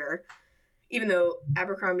 years younger, even though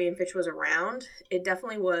Abercrombie and Fitch was around, it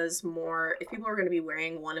definitely was more, if people were going to be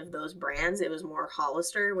wearing one of those brands, it was more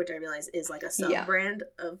Hollister, which I realize is like a sub-brand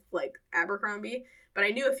of, like, Abercrombie. But I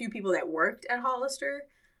knew a few people that worked at Hollister,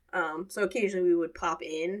 so occasionally we would pop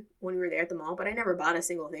in when we were there at the mall, but I never bought a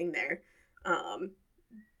single thing there.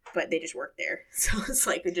 But they just worked there. So it's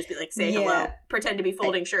like, they'd just be like, say hello, pretend to be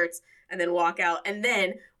folding shirts, and then walk out. And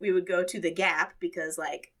then we would go to the Gap because,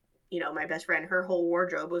 like, you know, my best friend, her whole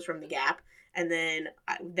wardrobe was from the Gap. And then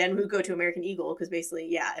we would go to American Eagle because basically,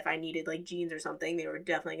 yeah, if I needed, like, jeans or something, they were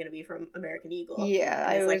definitely going to be from American Eagle.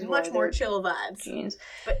 Yeah, it's like much more chill vibes. Jeans.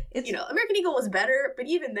 But, you know, American Eagle was better, but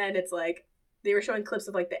even then it's like, they were showing clips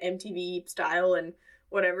of, like, the MTV style and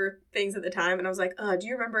whatever things at the time, and I was like, oh, do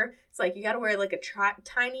you remember? It's like, you got to wear, like, a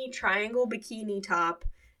tiny triangle bikini top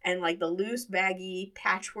and, like, the loose, baggy,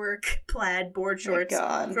 patchwork plaid board shorts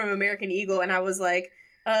from American Eagle, and I was like,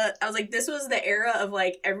 this was the era of,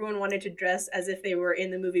 like, everyone wanted to dress as if they were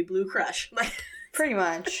in the movie Blue Crush. Pretty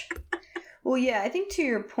much. Well, yeah, I think to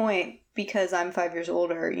your point, because I'm 5 years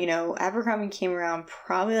older, you know, Abercrombie came around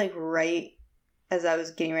probably, like, right as I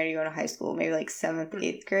was getting ready to go to high school, maybe, like, 7th,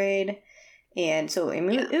 8th grade. And so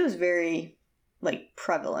it was very, like,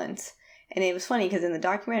 prevalent. And it was funny because in the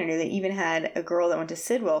documentary, they even had a girl that went to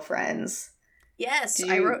Sidwell Friends. Yes,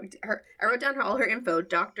 I wrote down all her info.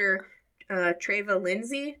 Dr. Treva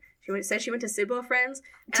Lindsay. Said she went to Sidwell Friends.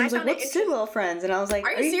 And I was like, what's Sidwell Friends? And I was like,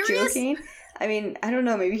 are you serious? Joking? I mean, I don't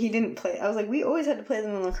know. Maybe he didn't play. I was like, we always had to play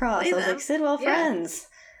them in lacrosse. I was like, Sidwell Friends.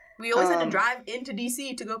 We always had to drive into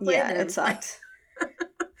DC to go play them. Yeah, it sucked.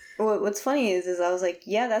 What's funny is I was like,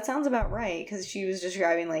 yeah, that sounds about right, because she was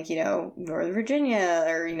describing, like, you know, Northern Virginia,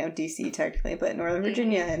 or, you know, DC technically, but Northern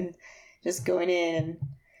Virginia, and just going in, and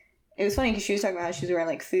it was funny because she was talking about how she was wearing,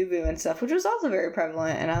 like, FUBU and stuff, which was also very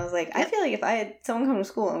prevalent, and I was like, I feel like if I had someone come to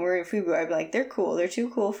school and wearing FUBU, I'd be like, they're cool, they're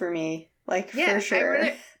too cool for me, like, for sure.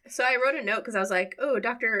 I wrote a note because I was like, oh,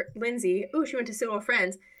 Dr. Lindsay, oh, she went to Sidwell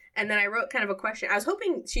Friends, and then I wrote kind of a question. I was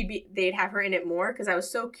hoping they'd have her in it more, because I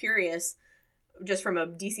was so curious, just from a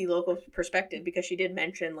DC local perspective, because she did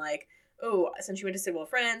mention, like, oh, since she went to Sidwell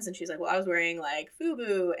Friends, and she's like, well, I was wearing, like,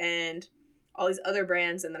 FUBU and all these other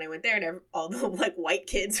brands, and then I went there, and all the, like, white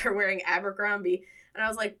kids are wearing Abercrombie, and I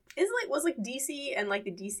was like, was DC and, like,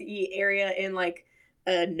 the DC area in, like,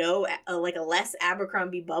 a less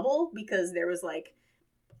Abercrombie bubble, because there was, like,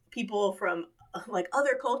 people from, like,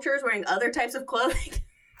 other cultures wearing other types of clothing.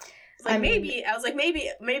 Maybe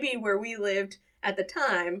where we lived at the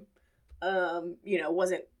time, you know,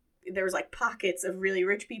 there was, like, pockets of really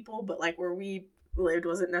rich people, but, like, where we lived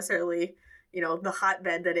wasn't necessarily, you know, the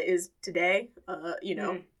hotbed that it is today, you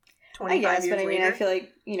know, 25 years later. I mean, I feel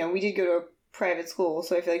like, you know, we did go to a private school,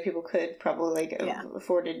 so I feel like people could probably, like,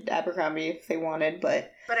 afforded Abercrombie if they wanted,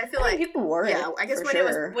 but I feel like people wore it. Yeah, I guess when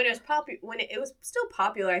it was still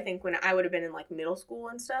popular, I think, when I would have been in, like, middle school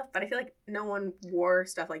and stuff, but I feel like no one wore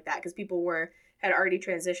stuff like that, because people had already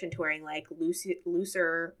transitioned to wearing, like,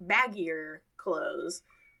 looser, baggier clothes,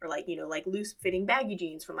 or, like, you know, like, loose-fitting baggy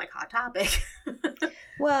jeans from, like, Hot Topic.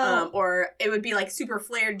 Well... or it would be, like, super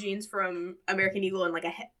flared jeans from American Eagle and,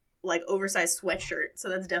 like, oversized sweatshirt. So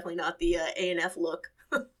that's definitely not the A&F look.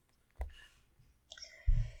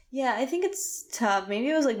 Yeah, I think it's tough. Maybe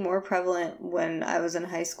it was, like, more prevalent when I was in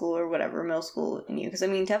high school or whatever, middle school, and because, I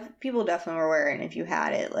mean, people definitely were wearing it. If you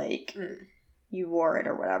had it, like, you wore it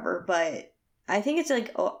or whatever, but I think it's,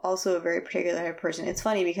 like, also a very particular type of person. It's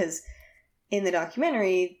funny because in the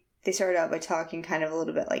documentary, they started out by talking kind of a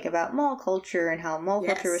little bit like about mall culture and how mall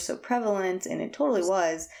culture was so prevalent, and it totally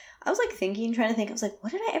was. I was like trying to think, I was like,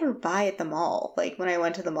 what did I ever buy at the mall? Like when I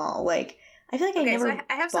went to the mall, like I feel like I never. So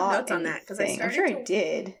I have some notes on that because I'm sure I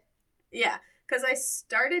did. Yeah, because I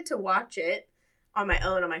started to watch it on my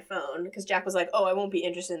own on my phone because Jack was like, "Oh, I won't be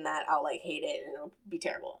interested in that. I'll like hate it and it'll be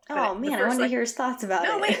terrible." But I want to hear his thoughts about it.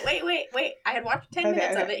 No, wait. I had watched 10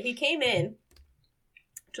 minutes of it. He came in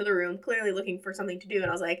to the room clearly looking for something to do, and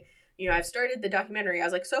I was like, I've started the documentary. I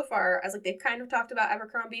was like, so far, I was like, they've kind of talked about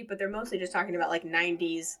Abercrombie, but they're mostly just talking about like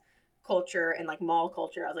 90s culture and like mall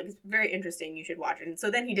culture. I was like, it's very interesting. You should watch it. And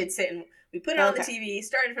so then he did sit and we put it on the TV,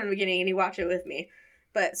 started from the beginning, and he watched it with me.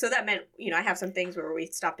 But so that meant, I have some things where we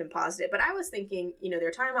stopped and paused it. But I was thinking,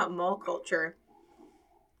 they're talking about mall culture.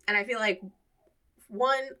 And I feel like,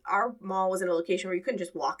 one, our mall was in a location where you couldn't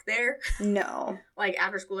just walk there. No. Like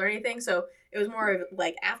after school or anything. So it was more of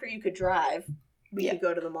like after you could drive, we could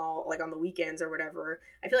go to the mall like on the weekends or whatever.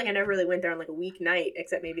 I feel like I never really went there on like a weeknight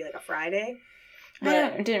except maybe like a Friday. But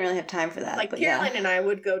I didn't really have time for that. Like Caroline and I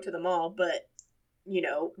would go to the mall, but,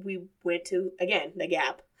 we went to, again, the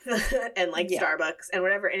Gap. and like Starbucks and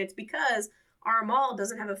whatever, and it's because our mall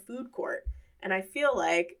doesn't have a food court, and I feel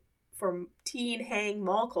like for teen hang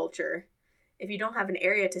mall culture, if you don't have an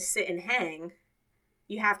area to sit and hang,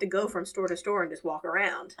 you have to go from store to store and just walk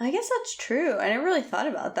around. I guess that's true. I never really thought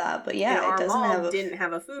about that, but yeah, our mall didn't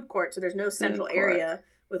have a food court, so there's no central area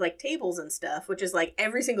with like tables and stuff, which is like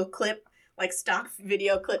every single clip, like stock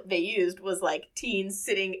video clip they used was like teens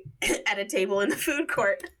sitting at a table in the food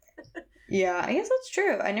court. Yeah, I guess that's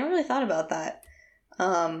true. I never really thought about that.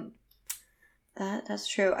 That's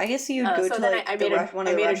true. I guess you'd go to like one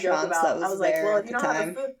of the restaurants that was there well, at the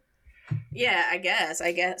time. Yeah, I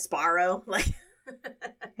guess Sparrow. Like,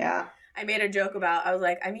 yeah. I made a joke about. I was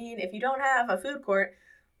like, I mean, if you don't have a food court,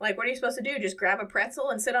 like, what are you supposed to do? Just grab a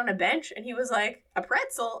pretzel and sit on a bench? And he was like, a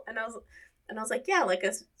pretzel? And I was like, yeah, like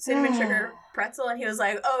a cinnamon sugar pretzel. And he was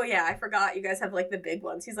like, oh, yeah, I forgot you guys have, like, the big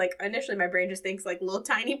ones. He's like, initially my brain just thinks, like, little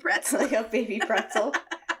tiny pretzel. Like a baby pretzel.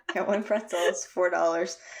 Yeah, one pretzel is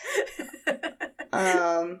 $4.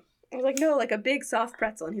 I was like, no, like a big soft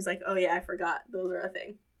pretzel. And he's like, oh, yeah, I forgot. Those are a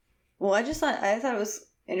thing. Well, I thought it was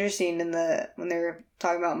interesting when they were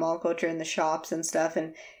talking about mall culture in the shops and stuff.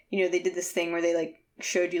 And, they did this thing where they, like,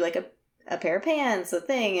 showed you, like, a pair of pants, a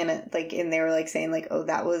thing. And, and they were, like, saying, like, oh,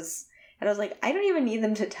 that was... And I was like, I don't even need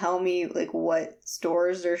them to tell me, like, what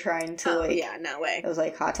stores they're trying to, like... yeah, no way. It was,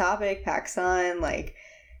 like, Hot Topic, PacSun, like...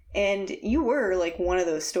 And you were, like, one of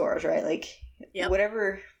those stores, right? Like,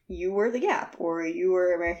 whatever... You were the Gap, or you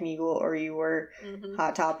were American Eagle, or you were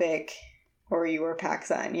Hot Topic, or you were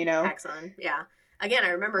PacSun, PacSun, yeah. Again, I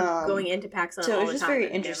remember going into PacSun all the time very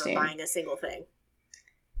and interesting. Never buying a single thing.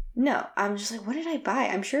 No, I'm just like, what did I buy?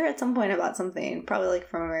 I'm sure at some point I bought something, probably, like,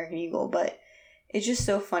 from American Eagle, but... It's just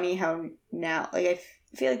so funny how now, like, I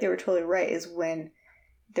feel like they were totally right, is when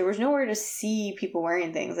there was nowhere to see people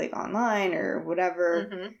wearing things, like, online or whatever.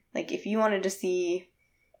 Mm-hmm. Like, if you wanted to see,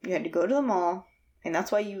 you had to go to the mall, and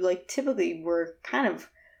that's why you, like, typically were kind of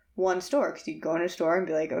one store, because you'd go in a store and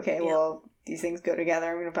be like, okay, well, these things go together,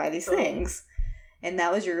 I'm going to buy these things. And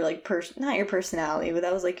that was your, like, not your personality, but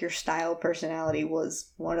that was, like, your style personality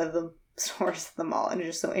was one of the stores at the mall, and it's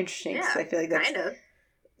just so interesting, because I feel like that's... kind of.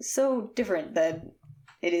 So different than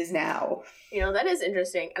it is now. That is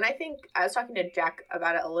interesting. And I think I was talking to Jack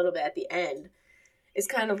about it a little bit at the end. It's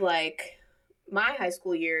kind of like my high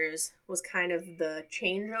school years was kind of the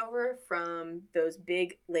changeover from those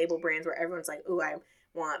big label brands where everyone's like, ooh, I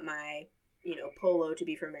want my, polo to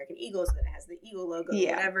be from American Eagle so that it has the Eagle logo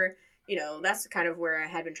or whatever. That's kind of where I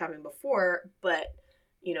had been shopping before. But,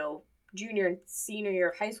 junior and senior year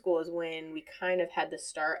of high school is when we kind of had the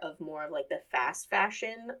start of more of like the fast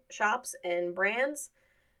fashion shops and brands.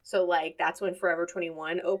 So like that's when Forever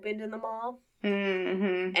 21 opened in the mall.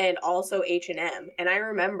 Mm-hmm. And also H&M. And I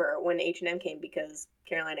remember when H&M came because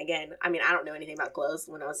Caroline, again, I mean, I don't know anything about clothes.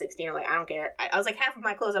 When I was 16, I'm like, I don't care. I was like, half of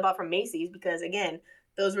my clothes I bought from Macy's because, again,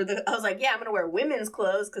 I was like, yeah, I'm going to wear women's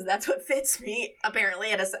clothes because that's what fits me, apparently,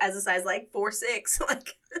 as a size, like, 4'6". Like,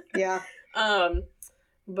 yeah.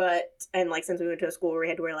 But, and like, since we went to a school where we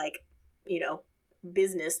had to wear, like,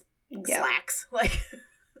 business slacks, like,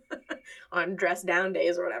 on dress down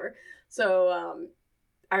days or whatever. So,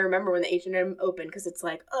 I remember when the H&M opened because it's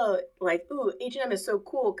like, oh, like, ooh, H&M is so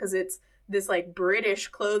cool because it's this, like, British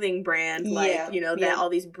clothing brand, like, that all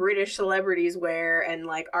these British celebrities wear and,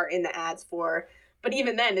 like, are in the ads for. But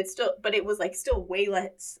even then, it was, like, still way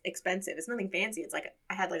less expensive. It's nothing fancy. It's, like,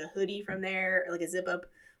 I had, like, a hoodie from there, or, like, a zip-up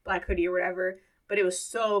black hoodie or whatever. But it was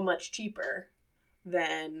so much cheaper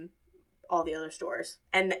than all the other stores.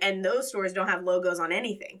 And those stores don't have logos on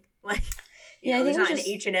anything. Like, yeah, I think there's it not was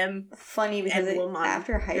an H&M funny because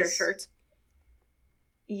after their shirts.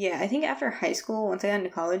 Yeah, I think after high school, once I got into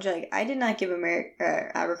college, like, I did not give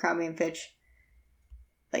Abercrombie and Fitch,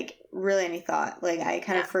 like, really any thought. Like, I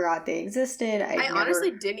kind of forgot they existed. I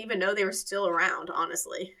honestly didn't even know they were still around,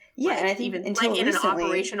 honestly. Yeah, and I think even until in recently, an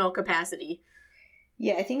operational capacity.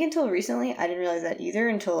 Yeah, I think until recently, I didn't realize that either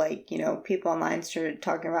until, like, people online started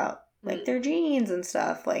talking about, like, their jeans and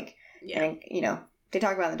stuff. Like, and, they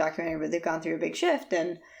talk about in the documentary, but they've gone through a big shift.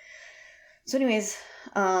 And so anyways,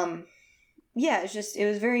 yeah, it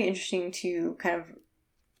was very interesting to kind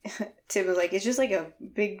of, it's just like a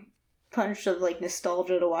big punch of, like,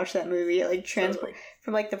 nostalgia to watch that movie. It, like, transport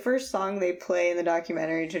from, like, the first song they play in the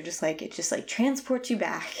documentary to just, like, it just, like, transports you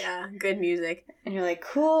back. Yeah, good music. And you're like,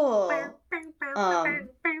 cool.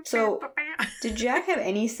 So did Jack have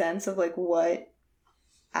any sense of, like, what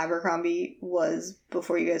Abercrombie was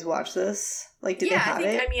before you guys watched this? Like, did they have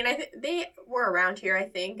it? I mean, they were around here, I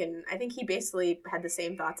think, and I think he basically had the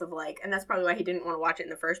same thoughts of, like, and that's probably why he didn't want to watch it in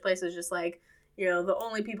the first place, is just, like, the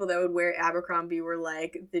only people that would wear Abercrombie were,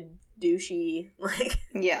 like, the douchey, like,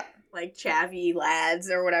 yeah, like, chavvy lads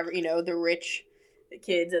or whatever, the rich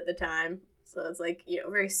kids at the time. So it's, like,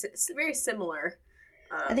 very, very similar.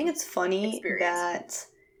 I think it's funny that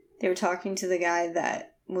they were talking to the guy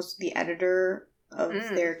that was the editor of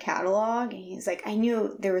their catalog, and he's like, I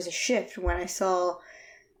knew there was a shift when I saw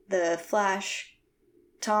the Flash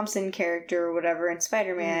Thompson character or whatever in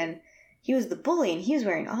Spider-Man. He was the bully and he was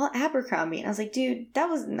wearing all Abercrombie, and I was like, dude, that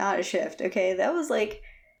was not a shift, okay? That was like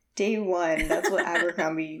day one. That's what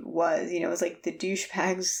Abercrombie was. It was like the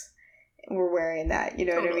douchebags were wearing that, what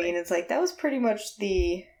I mean? It's like, that was pretty much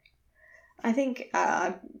I think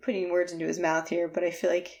I'm putting words into his mouth here, but I feel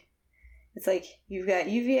like it's like you've got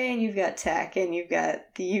UVA and you've got Tech, and you've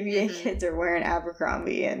got the UVA kids are wearing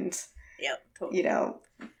Abercrombie, and yep, totally.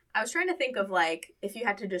 I was trying to think of, like, if you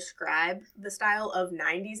had to describe the style of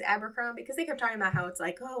 90s Abercrombie, because they kept talking about how it's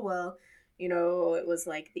like, oh, well, it was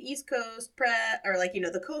like the East Coast prep, or like,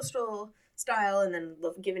 the coastal style, and then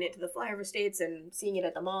giving it to the flyover states and seeing it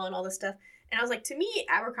at the mall and all this stuff. And I was like, to me,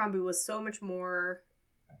 Abercrombie was so much more.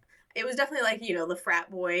 It was definitely, like, the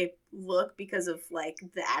frat boy look because of, like,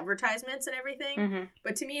 the advertisements and everything. Mm-hmm.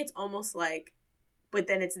 But to me, it's almost like, but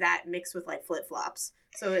then it's that mixed with, like, flip-flops.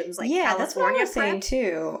 So it was, like, yeah, California that's what I was prep. saying,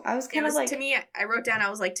 too. I was kind of like... To me, I wrote down, I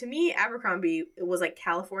was like, to me, Abercrombie was, like,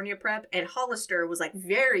 California prep, and Hollister was, like,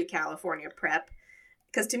 very California prep.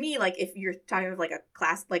 Because to me, like, if you're talking of, like, a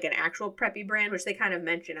class, like, an actual preppy brand, which they kind of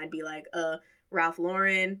mentioned, I'd be like, Ralph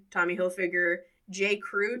Lauren, Tommy Hilfiger, J.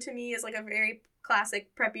 Crew, to me, is, like, a very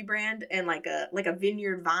classic preppy brand, and like a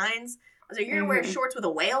Vineyard Vines. I was like, you're gonna wear shorts with a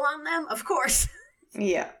whale on them? Of course.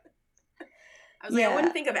 Yeah. I was like, I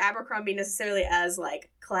wouldn't think of Abercrombie necessarily as, like,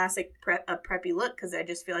 classic preppy look, because I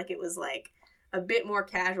just feel like it was, like, a bit more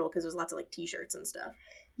casual, because there's lots of, like, t-shirts and stuff.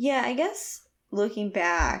 Yeah, I guess looking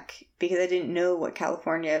back, because I didn't know what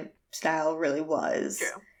California style really was.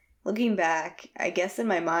 True. Looking back, I guess in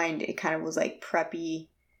my mind, it kind of was, like, preppy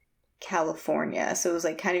California. So it was,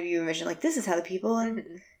 like, kind of, you envision, like, this is how the people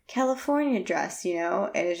in California dress, and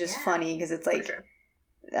it's just funny, because it's, like,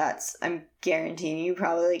 I'm guaranteeing you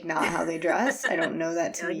probably, like, not how they dress. I don't know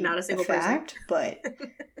that to be not a single fact, but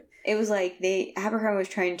it was like Abercrombie was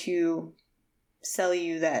trying to sell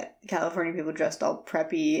you that California people dressed all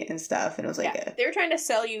preppy and stuff, and it was like they were trying to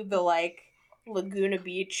sell you the, like, Laguna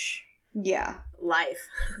Beach life.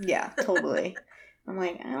 Yeah, totally. I'm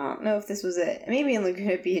like, I don't know if this was it. Maybe in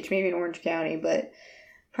Laguna Beach, maybe in Orange County, but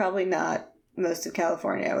probably not most of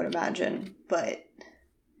California, I would imagine. But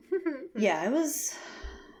yeah,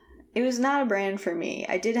 it was not a brand for me.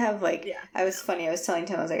 I did have, like, I was telling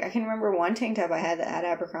Tim, I was like, I can remember one tank top I had that had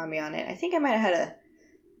Abercrombie on it. I think I might have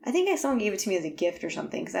had someone gave it to me as a gift or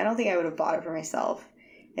something, because I don't think I would have bought it for myself.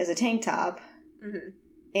 As a tank top. Mm-hmm.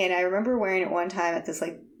 And I remember wearing it one time at this,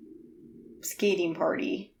 like, skating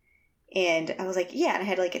party. And I was like, yeah, and I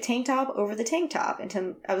had, like, a tank top over the tank top. And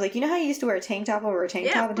Tim, I was like, you know how you used to wear a tank top over a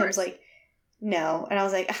tank top? And Tim was like, no. And I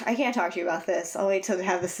was like, I can't talk to you about this. I'll wait till we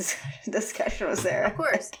have this discussion with Sarah. Of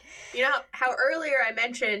course. You know how earlier I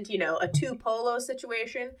mentioned, a two polo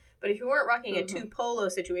situation, but if you weren't rocking a two polo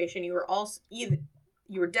situation, you were also you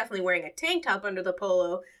were definitely wearing a tank top under the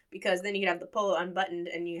polo, because then you could have the polo unbuttoned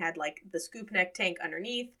and you had, like, the scoop neck tank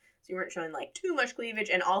underneath, so you weren't showing, like, too much cleavage.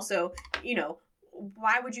 And also,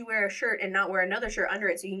 why would you wear a shirt and not wear another shirt under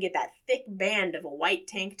it so you can get that thick band of a white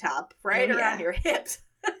tank top right around your hips?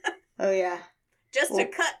 Oh, yeah. Just to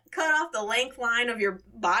cut off the length line of your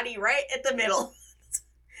body right at the middle.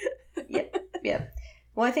 Yep.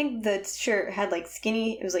 Well, I think the shirt had like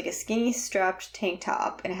skinny. It was like a skinny strapped tank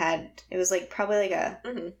top, and it was like probably like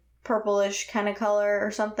a purplish kind of color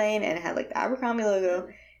or something, and it had like the Abercrombie logo.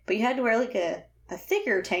 But you had to wear like a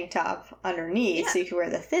thicker tank top underneath, so you could wear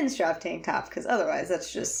the thin strap tank top, because otherwise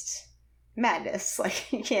that's just madness.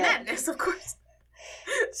 Like, you can't. Madness, of course.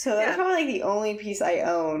 So that was probably like the only piece I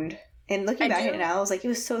owned. And looking back at it now, I was like, it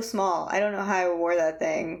was so small. I don't know how I wore that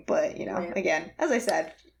thing, but you know, again, as I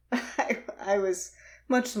said, I was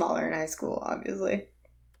much smaller in high school, obviously.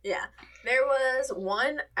 Yeah. There was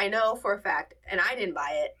one, I know for a fact, and I didn't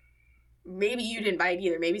buy it. Maybe you didn't buy it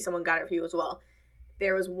either. Maybe someone got it for you as well.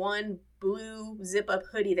 There was one blue zip-up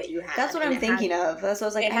hoodie that you had. That's what I'm thinking of. That's what I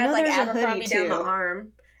was like, it I know had, there's Abercrombie a hoodie, too. down the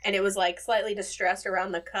arm, and it was, like, slightly distressed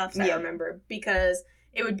around the cuffs, I remember, because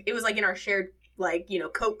it was, like, in our shared, like, you know,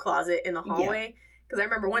 coat closet in the hallway. Because I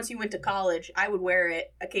remember once you went to college, I would wear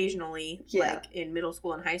it occasionally, like, in middle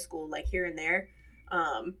school and high school, like, here and there.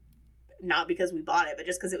 Not because we bought it, but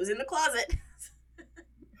just because it was in the closet.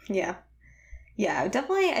 Yeah,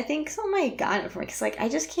 definitely. I think someone might have gotten it for me, because, like, I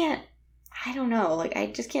don't know, like, I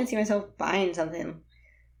just can't see myself buying something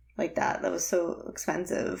like that was so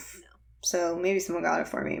expensive. No. So maybe someone got it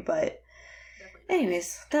for me, but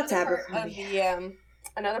anyways, that's Abercrombie.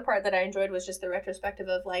 Another part that I enjoyed was just the retrospective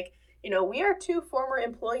of, like, you know, we are 2 former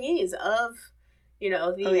employees of, you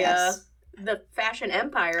know, the fashion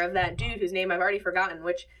empire of that dude whose name I've already forgotten,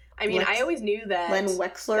 which, I mean, I always knew that... Len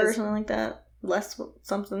Wexler or something like that?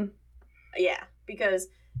 Something? Yeah, because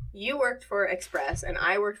you worked for Express and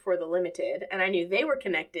I worked for the Limited, and I knew they were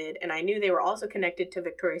connected, and I knew they were also connected to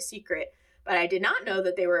Victoria's Secret, but I did not know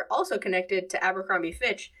that they were also connected to Abercrombie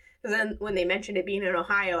Fitch, because then when they mentioned it being in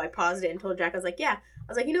Ohio, I paused it and told Jack, I was like,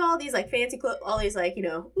 you know, all these, like, fancy all these, like, you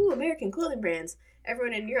know, American clothing brands,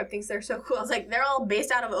 everyone in Europe thinks they're so cool. I was like, they're all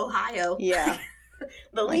based out of Ohio. Yeah.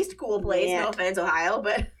 The least cool place, no offense, Ohio,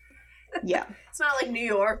 but... Yeah. It's not like New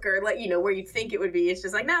York or, like, you know, where you'd think it would be. It's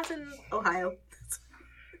just like, it's in Ohio.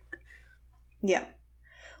 Yeah.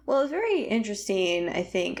 Well, it's very interesting, I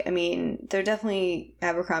think. I mean, they're definitely...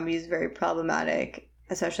 Abercrombie is very problematic,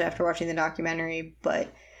 especially after watching the documentary,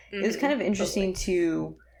 but it was kind of interesting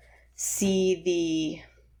to see the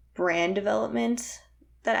brand development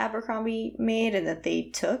that Abercrombie made and that they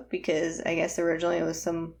took, because I guess originally it was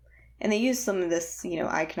and they used some of this, you know,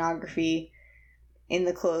 iconography in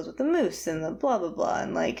the clothes with the moose and the blah, blah, blah,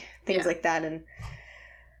 and, like, things like that, and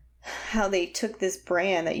how they took this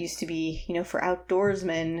brand that used to be, you know, for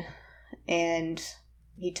outdoorsmen, and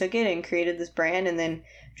he took it and created this brand, and then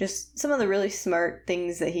just some of the really smart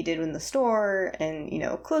things that he did in the store, and, you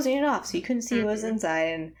know, closing it off so you couldn't see what was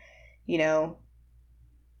inside, and, you know,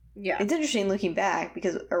 it's interesting looking back,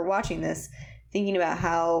 or watching this, thinking about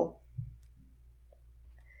how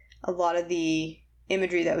a lot of the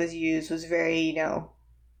imagery that was used was very, you know,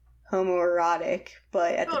 homoerotic,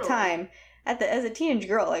 but at the time, as a teenage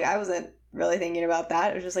girl, like, I wasn't really thinking about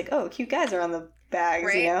that. It was just like, oh, cute guys are on the bags,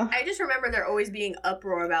 right? You know? I just remember there always being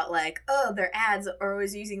uproar about, like, their ads are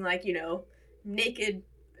always using, like, you know, naked,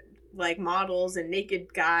 like, models and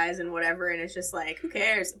naked guys and whatever, and it's just like, who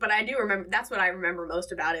cares? But I do remember, that's what I remember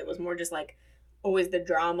most about it, was more just, like, always the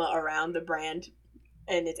drama around the brand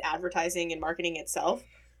and its advertising and marketing itself.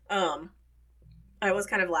 I was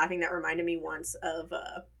kind of laughing. That reminded me once of,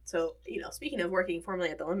 so, you know, speaking of working formerly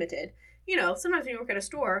at the Limited, you know, sometimes when you work at a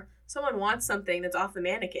store, someone wants something that's off the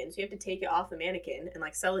mannequin, so you have to take it off the mannequin and,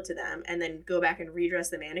 like, sell it to them and then go back and redress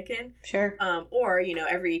the mannequin. Sure. Or, you know,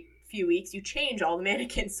 every few weeks you change all the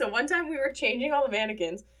mannequins. So one time we were changing all the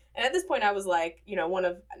mannequins, and at this point I was, like, you know, one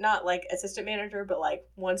of, not, like, assistant manager, but, like,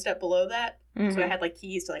 one step below that. Mm-hmm. So I had, like,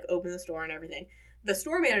 keys to, like, open the store and everything. The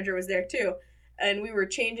store manager was there too. And we were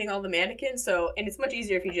changing all the mannequins, and it's much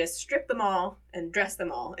easier if you just strip them all and dress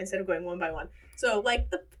them all instead of going one by one. So, like,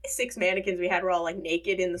 the 6 mannequins we had were all, like,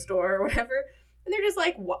 naked in the store or whatever, and they're just,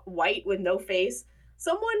 like, white with no face.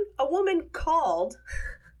 A woman called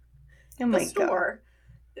the store,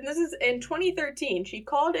 and this is in 2013. She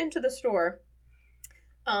called into the store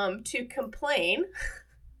to complain.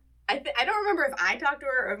 I don't remember if I talked to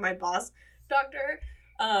her or if my boss talked to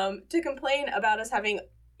her, to complain about us having,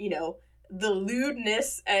 you know, the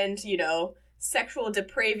lewdness and, you know, sexual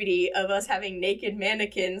depravity of us having naked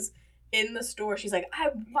mannequins in the store. She's like,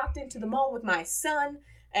 I walked into the mall with my son,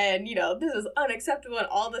 and, you know, this is unacceptable and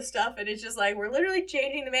all this stuff, and it's just like, we're literally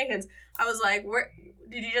changing the mannequins. I was like, where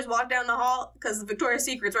did you just walk down the hall? Because Victoria's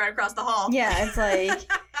Secret's right across the hall. Yeah, it's like,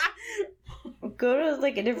 go to,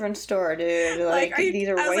 like, a different store, dude. Like these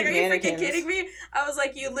are white mannequins. Are you freaking kidding me? I was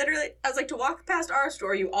like, to walk past our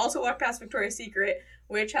store, you also walk past Victoria's Secret,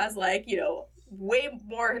 which has, like, you know, way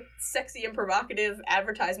more sexy and provocative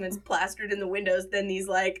advertisements plastered in the windows than these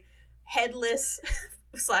like headless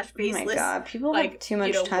 / faceless. Oh my god, people like, have too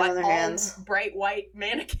much time on their hands. Bright white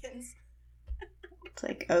mannequins. It's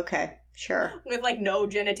like, okay, sure. With like no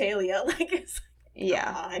genitalia. Like, it's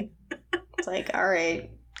yeah. on. It's like, all right,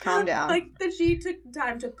 calm down. Like that she took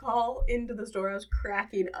time to call into the store. I was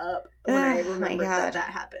cracking up when I remembered that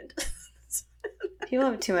happened. People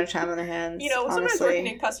have too much time on their hands. You know, honestly. sometimes working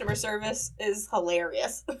in customer service is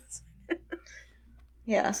hilarious.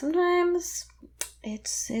 Yeah, sometimes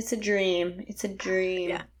it's a dream. It's a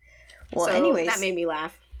dream. Yeah. Well, so anyways, that made me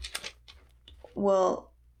laugh.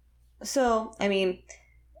 Well, so I mean,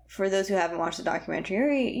 for those who haven't watched the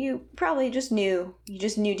documentary, you probably just knew. You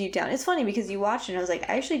just knew deep down. It's funny because you watched it and I was like,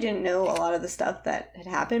 I actually didn't know a lot of the stuff that had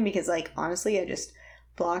happened because, like, honestly, I just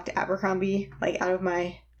blocked Abercrombie, like, out of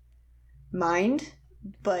my mind.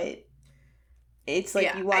 But it's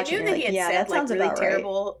like you watch it and you're like, yeah, that sounds really about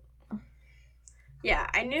terrible. Right. Yeah,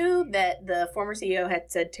 I knew that the former CEO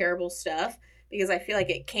had said terrible stuff because I feel like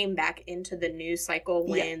it came back into the news cycle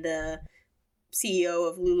when the CEO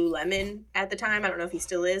of Lululemon at the time, I don't know if he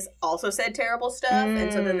still is, also said terrible stuff.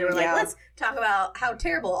 And so then they were like, let's talk about how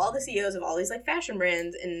terrible all the CEOs of all these like fashion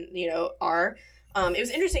brands and, you know, are. It was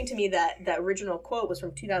interesting to me that the original quote was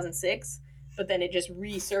from 2006, but then it just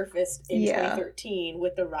resurfaced in 2013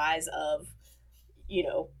 with the rise of, you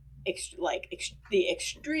know, the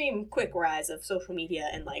extreme quick rise of social media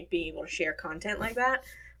and like being able to share content like that.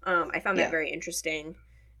 I found that very interesting.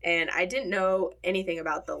 And I didn't know anything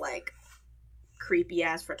about the like creepy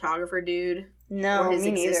ass photographer dude or his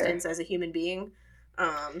existence as a human being.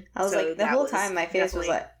 I was like, the whole time my face was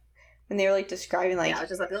like, when they were like describing like, I was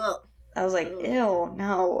just like, ugh. I was like, ew,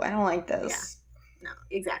 no, I don't like this. Yeah. No,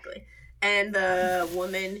 exactly. And the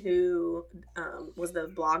woman who was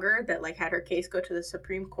the blogger that like had her case go to the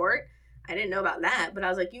Supreme Court, I didn't know about that, but I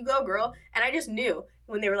was like, you go, girl. And I just knew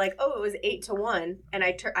when they were like, oh, it was 8-1, and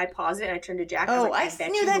I paused it and I turned to Jack. Oh, I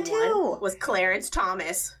bet knew that too. Was Clarence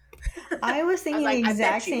Thomas. I was thinking the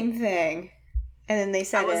exact same thing, and then they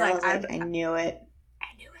said it. And I was like, I knew it.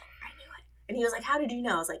 I knew it. And he was like, how did you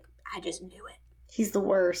know? I was like, I just knew it. He's the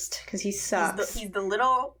worst because he sucks. He's the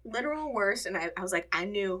literal worst, and I was like, I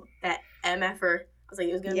knew that MFer. I was like,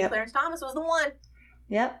 it was gonna be Clarence Thomas was the one.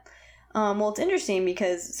 Yep. Well, it's interesting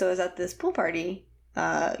because I was at this pool party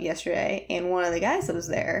yesterday, and one of the guys that was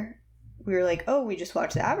there, we were like, oh, we just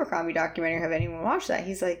watched the Abercrombie documentary. Have anyone watched that?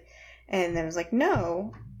 He's like, and then I was like,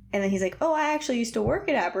 no. And then he's like, oh, I actually used to work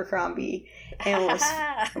at Abercrombie. And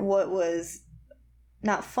what was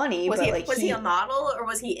not funny, was he a model or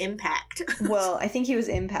was he Impact? Well, I think he was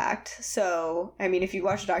Impact. So, I mean, if you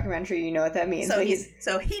watch the documentary, you know what that means. So he's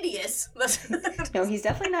so hideous. No, he's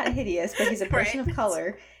definitely not hideous, but he's a person of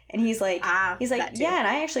color. And he's like, yeah, and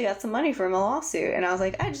I actually got some money from a lawsuit. And I was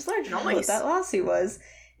like, I just learned what that lawsuit was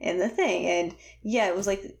in the thing. And yeah, it was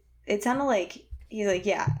like, it sounded like, he's like,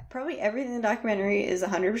 yeah, probably everything in the documentary is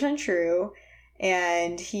 100% true.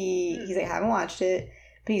 And he's like, I haven't watched it.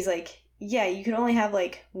 But he's like, yeah, you could only have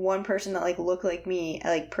like one person that like looked like me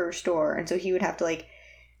like per store. And so he would have to like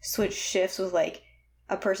switch shifts with like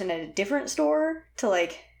a person at a different store to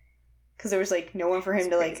like, because there was like no one for him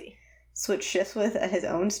to like switch shifts with at his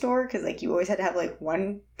own store, because like you always had to have like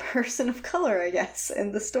one person of color, I guess,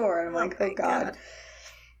 in the store. And I'm like, oh god.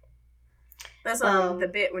 That's the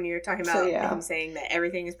bit when you're talking about him saying that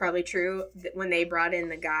everything is probably true. When they brought in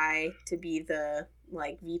the guy to be the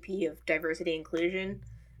like VP of diversity inclusion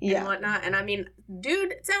and whatnot, and I mean,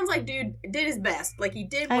 dude, it sounds like dude did his best. Like he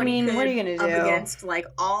did what he could. What are you gonna do? Up against like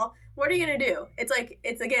all. What are you gonna do? It's like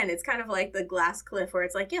it's kind of like the glass cliff where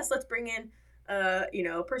it's like, yes, let's bring in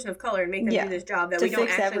a person of color and make them do this job that we don't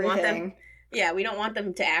actually want them. Yeah, we don't want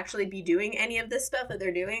them to actually be doing any of this stuff that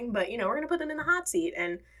they're doing, but we're gonna put them in the hot seat.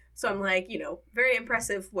 And so I'm like, very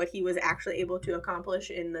impressive what he was actually able to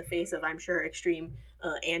accomplish in the face of, I'm sure, extreme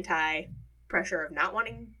anti-pressure of not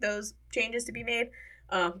wanting those changes to be made.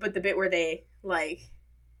 But the bit where they, like,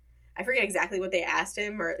 I forget exactly what they asked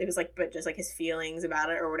him, or it was, like, but just, like, his feelings about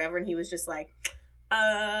it or whatever, and he was just like,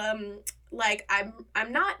 like,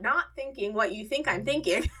 I'm not thinking what you think I'm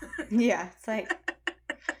thinking. Yeah, it's like...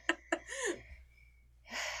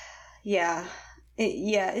 Yeah.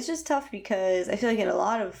 It's just tough because I feel like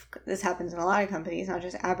this happens in a lot of companies, not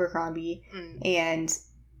just Abercrombie. And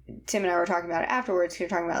Tim and I were talking about it afterwards. We were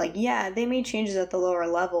talking about, like, yeah, they made changes at the lower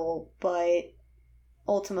level, but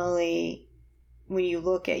ultimately, when you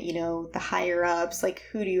look at, the higher ups, like,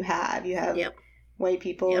 who do you have? You have white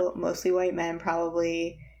people, mostly white men,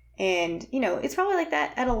 probably. And, it's probably like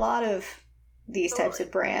that at a lot of these types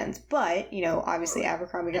of brands. But, obviously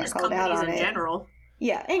Abercrombie got called out on it. In general.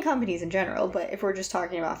 Yeah, and companies in general, but if we're just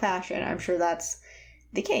talking about fashion, I'm sure that's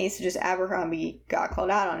the case. Just Abercrombie got called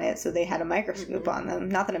out on it, so they had a microscope on them.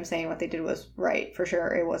 Not that I'm saying what they did was right, for sure,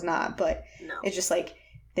 it was not, but it's just like,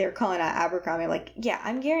 they're calling out Abercrombie, like, yeah,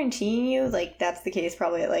 I'm guaranteeing you, like, that's the case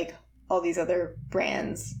probably at, like, all these other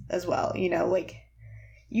brands as well, you know, like,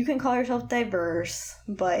 you can call yourself diverse,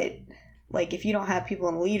 but, like, if you don't have people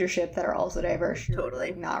in leadership that are also diverse, you're Totally.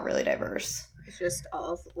 like, not really diverse. It's just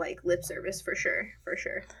all, like, lip service, for sure.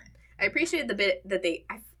 I appreciated the bit that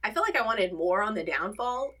I felt like I wanted more on the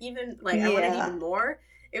downfall, even, like, I wanted even more.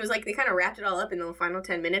 It was like they kind of wrapped it all up in the final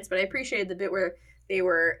 10 minutes, but I appreciated the bit where they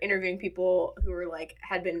were interviewing people who were, like,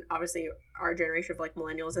 had been, obviously, our generation of, like,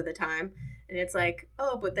 millennials at the time, and it's like,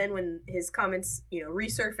 oh, but then when his comments, you know,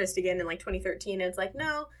 resurfaced again in, like, 2013, and it's like,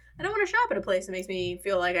 no, I don't want to shop at a place that makes me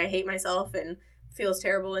feel like I hate myself and feels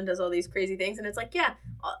terrible and does all these crazy things. And it's like, yeah,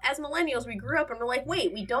 as millennials, we grew up and we're like,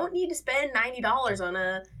 wait, we don't need to spend $90 on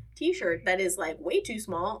a t-shirt that is, like, way too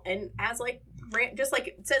small and has, like, brand, just, like,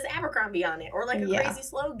 it says Abercrombie on it, or, like, a crazy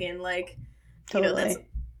slogan, like, you know, that's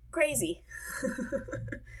crazy.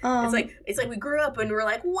 It's like we grew up and we're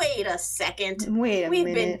like, wait a second, we've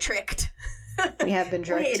been tricked. We have been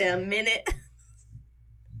tricked. Wait a minute.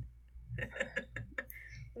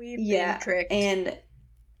 We've been tricked. And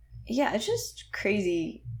yeah, it's just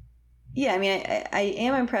crazy. Yeah, I mean, I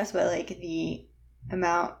am impressed by, like, the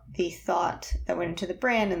thought that went into the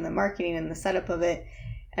brand and the marketing and the setup of it.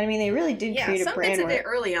 And I mean, they really did create a brand. Some bits of it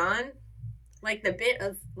early on, like the bit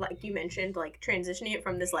of, like you mentioned, like transitioning it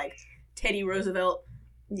from this, like, Teddy Roosevelt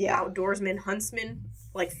outdoorsman, huntsman,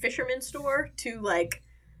 like, fisherman store to, like,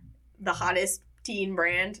 the hottest teen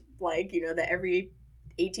brand, like, you know, that every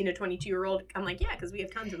 18 to 22-year-old, I'm like, yeah, because we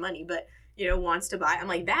have tons of money, but, you know, wants to buy. I'm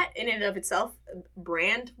like, that in and of itself,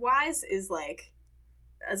 brand-wise, is, like,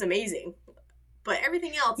 is amazing. But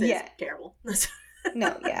everything else is terrible.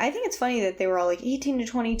 No, yeah, I think it's funny that they were all, like, 18 to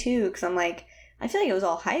 22, because I'm like, I feel like it was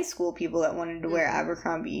all high school people that wanted to wear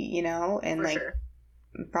Abercrombie, you know, and, for like,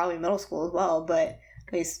 probably middle school as well, but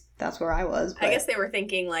at least that's where I was. But I guess they were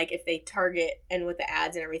thinking, like, if they target, and with the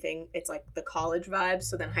ads and everything, it's, like, the college vibes,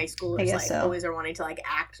 so then high schoolers, like, always are wanting to, like,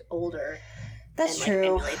 act older. That's and, true.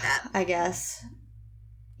 Like, emulate that. I guess.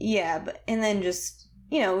 Yeah, but, and then just,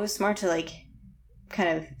 you know, it was smart to, like,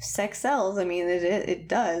 kind of sex sells. I mean, it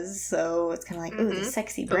does, so it's kind of like, ooh, the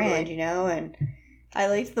sexy brand, you know, and I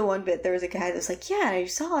liked the one bit, there was a guy that was like, yeah, and I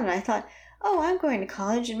saw it, and I thought, oh, I'm going to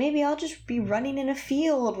college, and maybe I'll just be running in a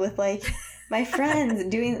field with, like, my friends and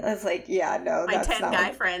doing, I was like, yeah, no, that's not. My 10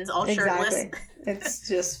 guy friends, all shirtless. It's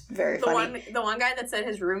just very funny. The one guy that said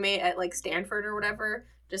his roommate at, like, Stanford or whatever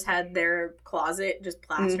just had their closet just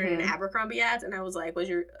plastered in Abercrombie ads, and I was like, was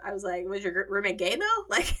your roommate gay, though?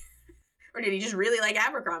 Like, or did he just really like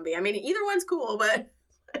Abercrombie? I mean, either one's cool, but...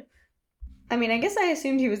 I mean, I guess I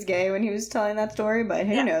assumed he was gay when he was telling that story, but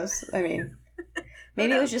who knows? I mean,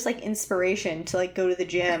 maybe it was just, like, inspiration to, like, go to the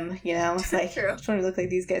gym, you know? It's like, I just want to look like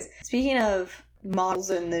these guys. Speaking of models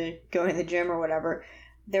and going to the gym or whatever,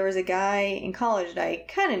 there was a guy in college that I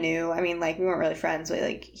kind of knew. I mean, like, we weren't really friends, but,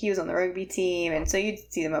 like, he was on the rugby team, and so you'd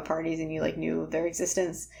see them at parties and you, like, knew of their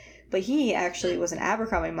existence. But he actually was an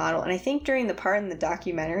Abercrombie model, and I think during the part in the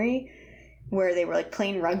documentary where they were, like,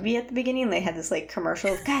 playing rugby at the beginning, they had this, like,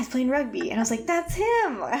 commercial of guys playing rugby, and I was like, that's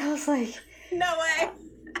him! I was like... No way!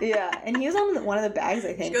 Yeah, and he was on one of the bags,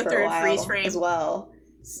 I think, for a while as well.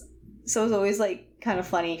 So it was always, like, kind of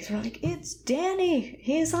funny, because we're like, it's Danny!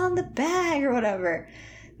 He's on the bag, or whatever.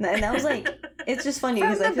 And that was, like, it's just funny,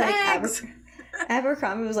 because I feel like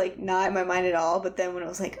Abercrombie was, like, not in my mind at all, but then when it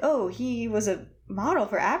was like, oh, he was a model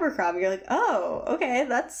for Abercrombie, you're like, oh, okay,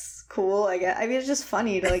 that's cool, I guess. I mean, it's just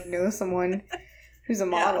funny to, like, know someone who's a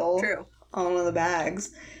model on one of the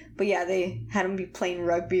bags. But yeah, they had him be playing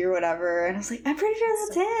rugby or whatever, and I was like, I'm pretty sure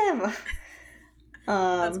that's him.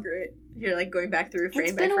 That's great. You're, like, going back through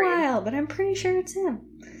frame by frame. It's been a while, but I'm pretty sure it's him.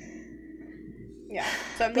 Yeah.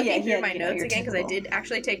 So I'm looking through my notes again, because I did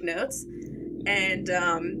actually take notes. And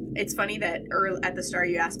it's funny that at the start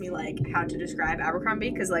you asked me, like, how to describe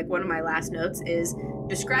Abercrombie, because, like, one of my last notes is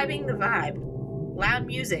describing the vibe. Loud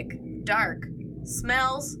music, dark,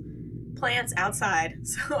 smells, plants outside.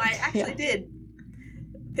 So I actually did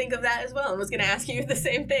think of that as well and was going to ask you the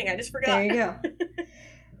same thing. I just forgot. There you go.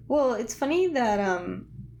 Well, it's funny that,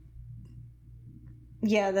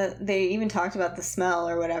 that they even talked about the smell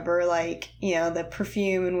or whatever, like, you know, the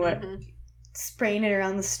perfume and what... spraying it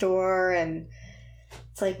around the store, and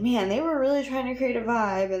it's like, man, they were really trying to create a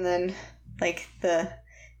vibe, and then, like, the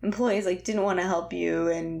employees, like, didn't want to help you,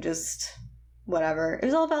 and just whatever. It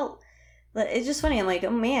was all about But it's just funny. I'm like, oh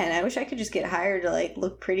man, I wish I could just get hired to like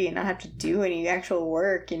look pretty and not have to do any actual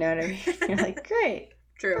work. You know what I mean? You're like, great,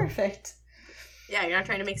 True. perfect. Yeah, you're not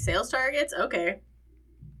trying to make sales targets? Okay.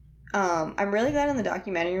 I'm really glad in the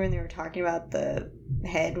documentary when they were talking about the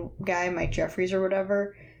head guy, Mike Jeffries or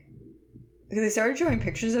whatever, because they started showing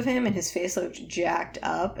pictures of him and his face looked jacked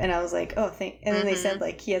up, and I was like, oh, and then they said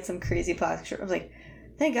like he had some crazy plastic surgery. I was like,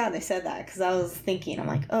 thank God they said that, because I was thinking, I'm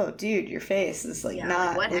like, oh, dude, your face is like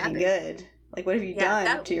not like, looking good. Like, what have you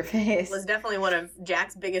done to your face? Was definitely one of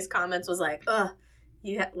Jack's biggest comments. Was like, ugh.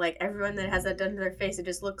 Like everyone that has that done to their face, it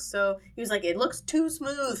just looks so. He was like, it looks too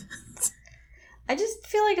smooth. I just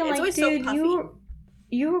feel like I'm like, dude,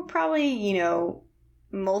 you were probably, you know,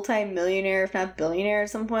 multi-millionaire, if not billionaire at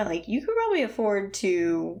some point. Like, you could probably afford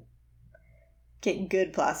to get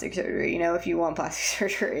good plastic surgery, you know, if you want plastic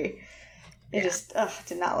surgery. It just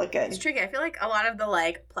did not look good. It's tricky. I feel like a lot of the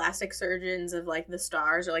like plastic surgeons of like the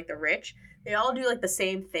stars or like the rich, they all do like the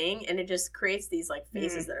same thing, and it just creates these like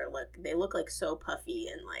faces that are they look like so puffy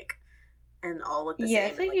and like and all look the same. Yeah, I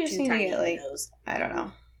think you just need to get like I don't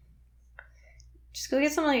know. Just go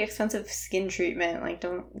get some like expensive skin treatment. Like,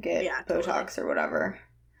 don't get Botox or whatever.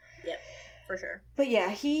 Yeah, for sure. But yeah,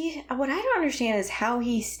 what I don't understand is how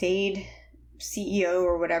he stayed CEO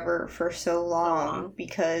or whatever for so long,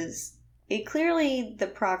 because it clearly the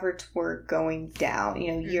profits were going down,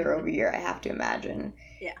 you know, year over year, I have to imagine.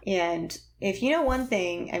 Yeah. And if you know one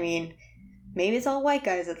thing, I mean, maybe it's all white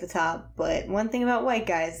guys at the top, but one thing about white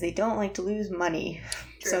guys, they don't like to lose money.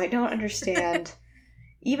 True. So I don't understand.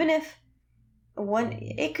 Even if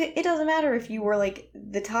it doesn't matter if you were like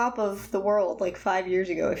the top of the world like 5 years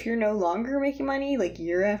ago. If you're no longer making money like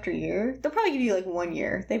year after year, they'll probably give you like 1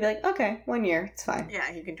 year. They'd be like, okay, 1 year, it's fine. Yeah,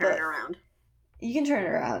 you can turn it around. You can turn it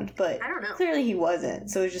around, but I don't know. Clearly he wasn't.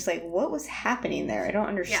 So it's just like, what was happening there? I don't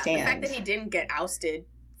understand. Yeah, the fact that he didn't get ousted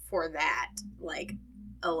for that, like,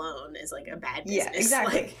 alone is like a bad business. Yeah,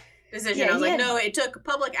 exactly. Like, decision. Yeah, I was like, no, it took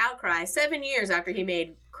public outcry 7 years after he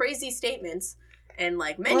made crazy statements, and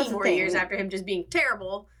like many more years after him just being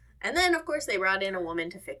terrible. And then, of course, they brought in a woman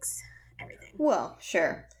to fix everything. Well,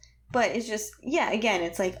 sure. But it's just, again,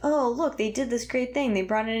 it's like, oh, look, they did this great thing. They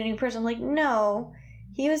brought in a new person. I'm like, no,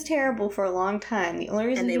 he was terrible for a long time. The only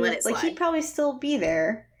reason he'd probably still be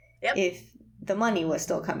there if the money was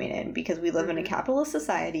still coming in, because we live in a capitalist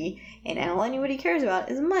society, and all anybody cares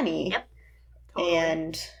about is money. Yep. Totally.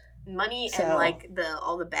 And money and like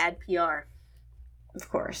all the bad PR. Of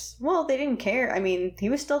course. Well, they didn't care. I mean, he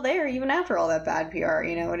was still there even after all that bad PR,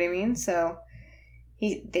 you know what I mean? So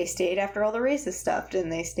they stayed after all the racist stuff, and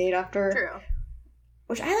they stayed after... True.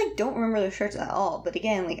 Which I, like, don't remember the shirts at all. But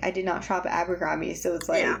again, like, I did not shop at Abercrombie, so it's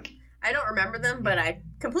like... Yeah. I don't remember them, but I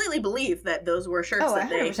completely believe that those were shirts that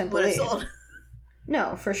they would have sold.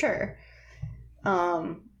 No, for sure.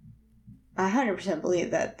 I 100%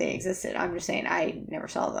 believe that they existed. I'm just saying I never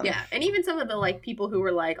saw them. Yeah, and even some of the, like, people who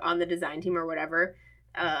were, like, on the design team or whatever,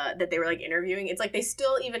 that they were, like, interviewing, it's like they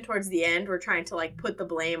still, even towards the end, were trying to, like, put the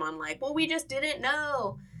blame on, like, well, we just didn't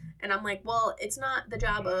know. And I'm like, well, it's not the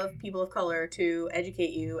job of people of color to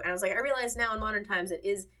educate you. And I was like, I realize now in modern times it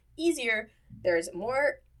is easier. There's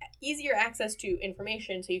easier access to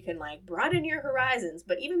information, so you can, like, broaden your horizons.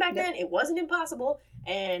 But even back then, it wasn't impossible,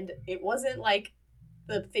 and it wasn't, like,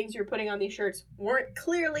 the things you're putting on these shirts weren't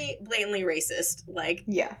clearly blatantly racist. Like,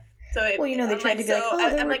 yeah. So they tried to be like,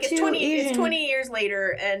 oh, I'm like, it's 20 years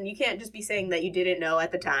later, and you can't just be saying that you didn't know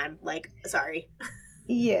at the time. Like, sorry.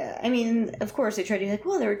 Yeah, I mean, of course they tried to be like,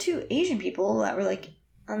 well, there were 2 Asian people that were, like,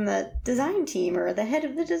 on the design team, or the head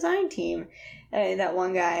of the design team. That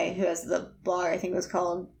one guy who has the blog, I think it was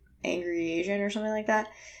called Angry Asian or something like that.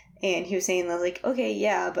 And he was saying, like, okay,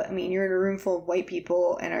 yeah, but, I mean, you're in a room full of white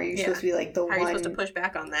people, and are you supposed to be, like, the one... How are you supposed to push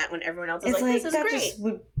back on that when everyone else is like, this is that great? Just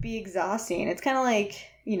would be exhausting. It's kind of like,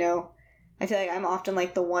 you know, I feel like I'm often,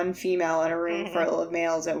 like, the one female in a room full of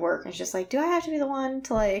males at work. And it's just like, do I have to be the one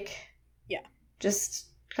to, like... Yeah.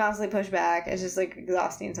 Just constantly push back? It's just, like,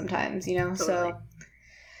 exhausting sometimes, you know? Totally. So...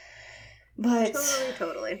 But...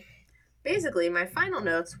 Totally. Basically, my final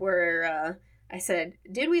notes were, I said,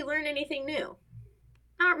 did we learn anything new?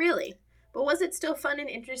 Not really. But was it still fun and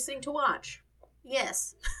interesting to watch?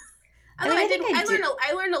 Yes. I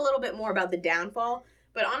learned a little bit more about the downfall,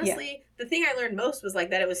 but honestly, the thing I learned most was,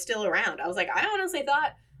 like, that it was still around. I was like, I honestly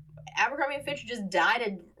thought Abercrombie & Fitch just died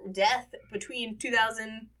a death between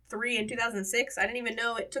 2003 and 2006. I didn't even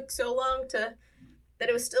know it took so long that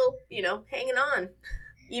it was still, you know, hanging on,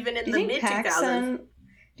 even in the mid-2000s.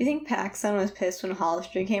 Do you think PacSun was pissed when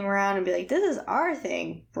Hollister came around and be like, this is our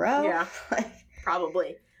thing, bro? Yeah,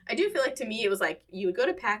 probably. I do feel like, to me, it was like, you would go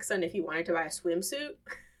to PacSun if you wanted to buy a swimsuit.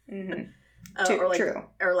 Mm-hmm. True.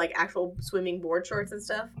 Or like actual swimming board shorts and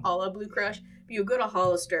stuff, a la Blue Crush. But you go to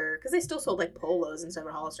Hollister, because they still sold like polos and stuff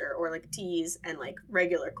at Hollister, or like tees and like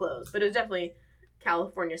regular clothes. But it was definitely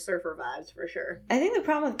California surfer vibes for sure. I think the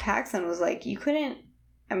problem with PacSun was like you couldn't,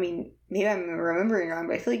 I mean, maybe I'm remembering wrong,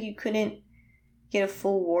 but I feel like you couldn't get a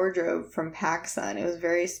full wardrobe from PacSun. It was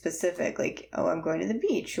very specific, like, oh, I'm going to the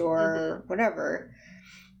beach or whatever.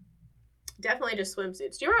 Definitely just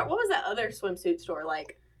swimsuits. Do you remember, what was that other swimsuit store,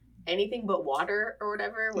 like Anything But Water or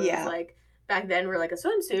whatever? Where it was like, back then we're like, a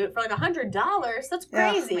swimsuit for like $100. That's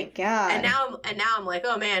crazy. Oh my God. And now I'm like,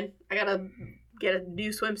 oh man, I gotta get a new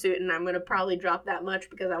swimsuit and I'm gonna probably drop that much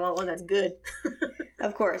because I want one that's good.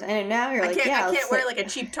 Of course. And now you're like, I can't wear like a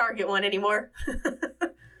cheap Target one anymore.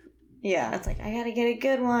 Yeah, it's like, I gotta get a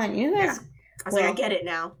good one. You guys... Yeah. I was like, I get it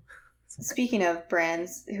now. Speaking of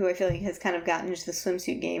brands who I feel like has kind of gotten into the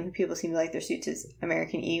swimsuit game, who people seem to like their suits, is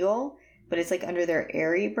American Eagle, but it's like under their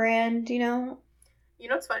Aerie brand, you know? You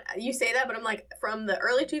know what's fun? You say that, but I'm like, from the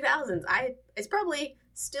early 2000s, it's probably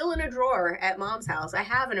still in a drawer at Mom's house. I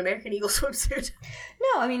have an American Eagle swimsuit.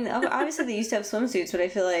 No, I mean, obviously they used to have swimsuits, but I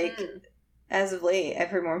feel like as of late, I've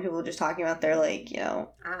heard more people just talking about their, like, you know,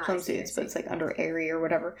 swimsuits, but it's like under Aerie or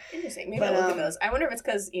whatever. Interesting. Maybe I'll look at those. I wonder if it's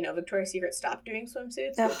because, you know, Victoria's Secret stopped doing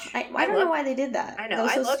swimsuits. I don't know why they did that. I know.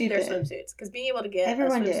 I love their swimsuits. Because being able to get a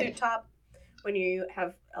swimsuit top when you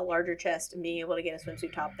have a larger chest and being able to get a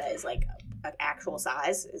swimsuit top that is, like, an actual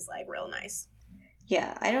size is, like, real nice.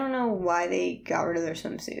 Yeah, I don't know why they got rid of their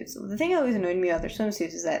swimsuits. The thing that always annoyed me about their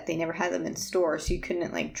swimsuits is that they never had them in stores, so you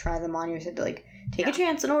couldn't, like, try them on. You had to, like, take a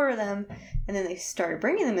chance and order them. And then they started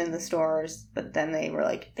bringing them in the stores, but then they were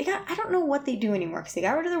like, I don't know what they do anymore, because they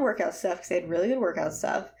got rid of their workout stuff, because they had really good workout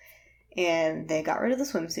stuff, and they got rid of the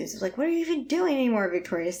swimsuits. It's like, what are you even doing anymore,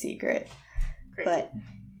 Victoria's Secret? Crazy. But,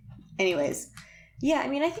 anyways, yeah, I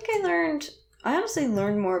mean, I think I honestly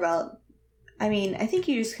learned more about, I mean, I think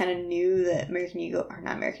you just kind of knew that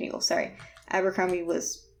Abercrombie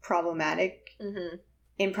was problematic,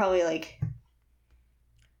 in probably, like,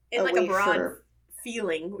 in, like, a broad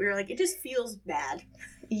feeling. We were like, it just feels bad.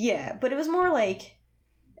 Yeah, but it was more like,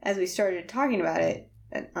 as we started talking about it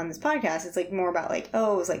on this podcast, it's like more about like,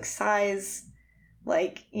 oh, it was like size,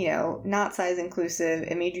 like, you know, not size inclusive.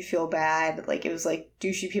 It made you feel bad. Like, it was like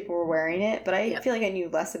douchey people were wearing it. But I feel like I knew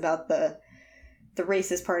less about the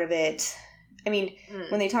racist part of it. I mean,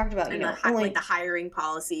 when they talked about, like the hiring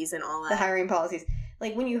policies and all that. The hiring policies.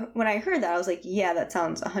 Like, when I heard that, I was like, yeah, that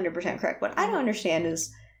sounds 100% correct. What I don't understand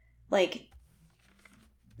is, like,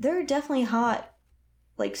 there are definitely hot,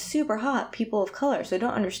 like, super hot people of color. So I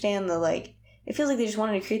don't understand the, like, it feels like they just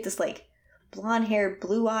wanted to create this, like, blonde hair,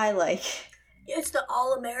 blue eye, like... It's the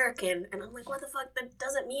all-American. And I'm like, what the fuck? That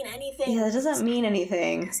doesn't mean anything. Yeah, that doesn't mean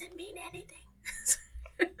anything. It doesn't mean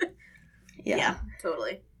anything. Yeah,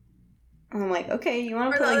 totally. I'm like, okay, you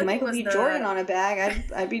want to put, like, Michael B. Jordan on a bag?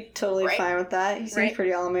 I'd be totally fine with that. He seems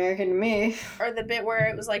pretty all-American to me. Or the bit where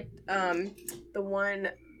it was, like, the one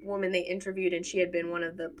woman they interviewed, and she had been one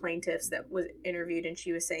of the plaintiffs that was interviewed, and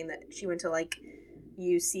she was saying that she went to, like,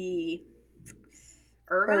 UC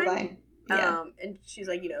Irvine. Yeah. And she's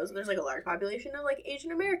like, you know, there's, like, a large population of, like,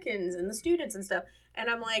 Asian Americans and the students and stuff. And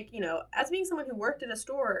I'm like, you know, as being someone who worked at a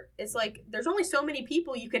store, it's like, there's only so many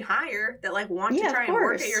people you can hire that, like, want to try and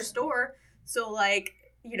work at your store. So, like,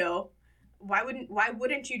 you know, why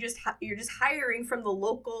wouldn't you you're just hiring from the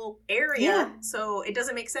local area. Yeah. So it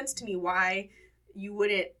doesn't make sense to me why you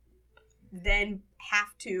wouldn't then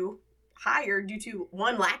have to hire due to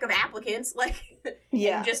one, lack of applicants, like,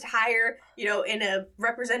 and just hire, you know, in a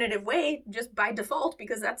representative way just by default,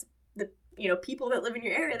 because that's the, you know, people that live in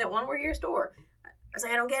your area that want to work at your store. I was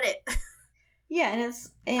like, I don't get it. Yeah,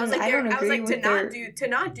 and I don't agree with to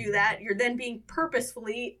not do that, you're then being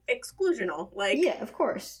purposefully exclusional. Like, yeah, of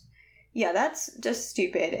course. Yeah, that's just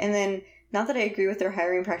stupid. And then, not that I agree with their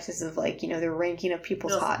hiring practices of, like, you know, their ranking of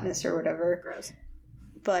people's hotness or whatever. Gross.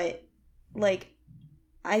 But, like,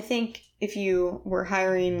 I think if you were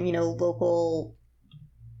hiring, you know, local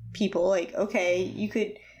people, like, okay, you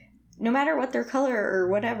could, no matter what their color or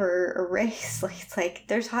whatever, or race, like, it's like,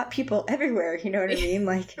 there's hot people everywhere, you know what I mean?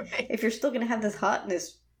 Like, if you're still going to have this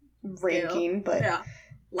hotness ranking, but... Yeah.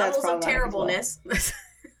 Levels of terribleness.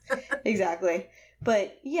 Well. Exactly.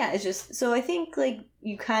 But, yeah, it's just, so I think, like,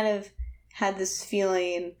 you kind of had this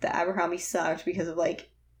feeling that Abercrombie sucked because of, like,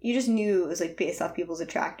 you just knew it was, like, based off people's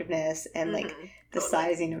attractiveness and, like, the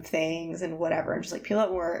sizing of things and whatever. And just, like, people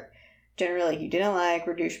that weren't generally, like, you didn't like,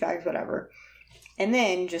 were douchebags, whatever. And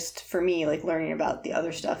then, just for me, like, learning about the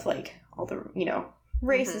other stuff, like, all the, you know,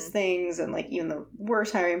 racist things and, like, even the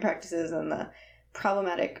worst hiring practices and the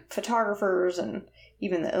problematic photographers and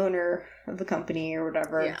even the owner of the company or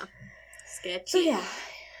whatever. Yeah. Sketchy. So yeah,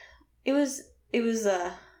 it was,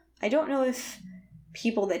 I don't know if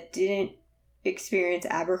people that didn't experience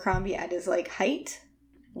Abercrombie at his, like, height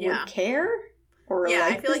would care or yeah,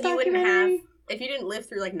 like I feel this like you wouldn't have, documentary. if you didn't live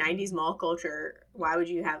through, like, 90s mall culture, why would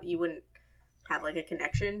you wouldn't have, like, a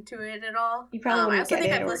connection to it at all. You probably wouldn't I also get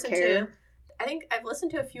think it I've or listened care. to, I think I've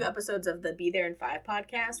listened to a few episodes of the Be There in 5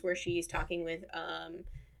 podcast where she's talking with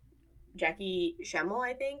Jackie Schemmel,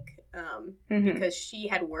 I think, because she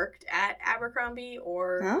had worked at Abercrombie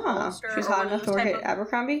or Hollister. She's or hot enough to work at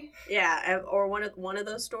Abercrombie? Yeah, or one of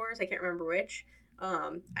those stores. I can't remember which.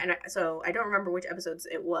 So I don't remember which episodes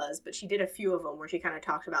it was, but she did a few of them where she kind of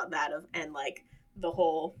talked about that and like the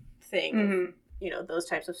whole thing, of, you know, those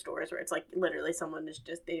types of stores where it's like literally someone is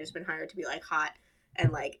they just been hired to be like hot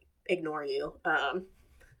and like ignore you,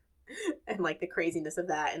 and like the craziness of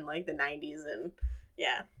that in like the 90s. And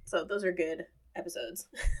yeah, so those are good episodes.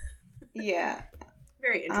 Yeah.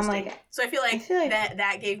 Very interesting. So I feel like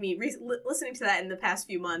that gave me, listening to that in the past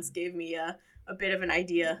few months gave me a bit of an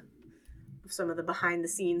idea of some of the behind the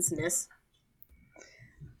scenes-ness.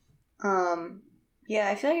 Yeah,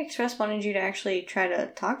 I feel like Express wanted you to actually try to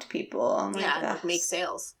talk to people. Like make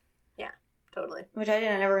sales. Yeah, totally. Which I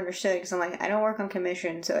never understood, because I'm like, I don't work on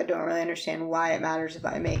commission, so I don't really understand why it matters if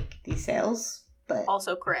I make these sales. But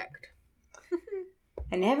also correct.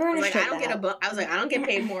 I never understood I don't get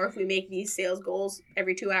paid more if we make these sales goals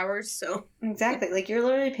every 2 hours, so. Exactly. Like, you're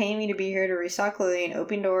literally paying me to be here to restock clothing,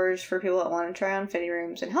 open doors for people that want to try on fitting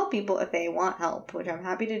rooms, and help people if they want help, which I'm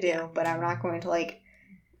happy to do, but I'm not going to, like,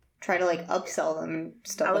 try to, like, upsell them and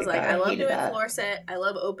stuff like that. I love doing floor set. I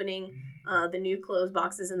love opening the new clothes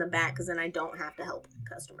boxes in the back, because then I don't have to help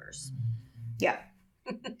customers. Yeah.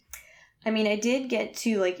 I mean, I did get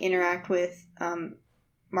to, like, interact with,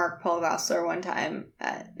 Mark Paul Gosselaar one time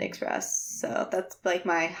at Express, so that's like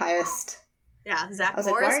my highest. Yeah, Zach. I was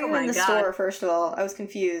like, why are you in the store? First of all, I was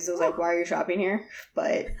confused. I was like, why are you shopping here?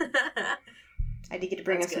 But I did get to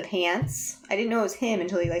bring him some pants. I didn't know it was him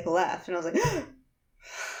until he like left, and I was like, Zach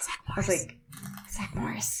Morris. I was like, Zach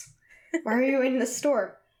Morris, why are you in the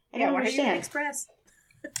store? I don't understand. Why are you in Express?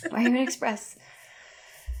 Why are you in Express?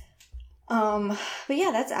 But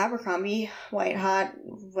yeah, that's Abercrombie, White Hot,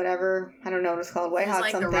 whatever. I don't know what it's called. White Hot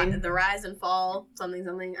like something. The rise and fall, something. I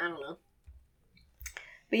don't know.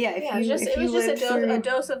 But yeah, it was just a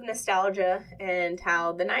dose of nostalgia and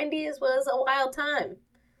how the 90s was a wild time.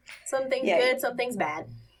 Some things good, some things bad.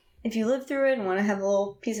 If you live through it and want to have a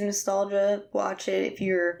little piece of nostalgia, watch it. If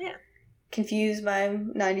you're confused by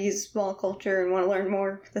 90s mall culture and want to learn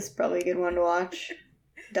more, this is probably a good one to watch.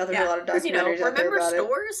 There's a lot of documentaries out there about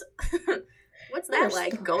stores? What's that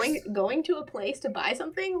like? Going to a place to buy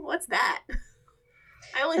something? What's that?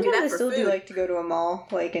 I only do that for food. I still do like to go to a mall,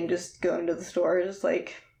 like, and just go into the store, just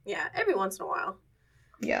like. Yeah, every once in a while.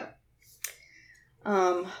 Yeah.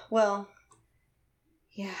 Well.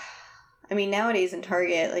 Yeah. I mean, nowadays in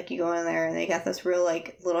Target, like, you go in there and they got this real,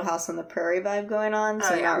 like, Little House on the Prairie vibe going on.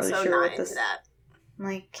 So I'm not really sure what this. That. I'm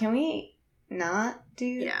like, can we not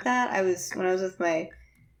do that? When I was with my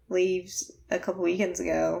leaves a couple weekends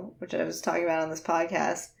ago, which I was talking about on this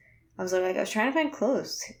podcast, I was trying to find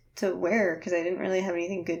clothes to wear because I didn't really have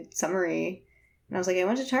anything good summery, and I was like, I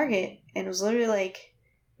went to Target and it was literally like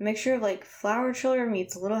a mixture of like Flower Children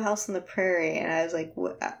meets Little House on the Prairie, and I was like,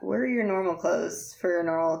 where are your normal clothes for a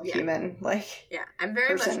normal human? Like, I'm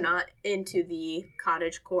very much not into the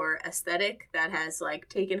cottagecore aesthetic that has like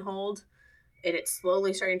taken hold. And it's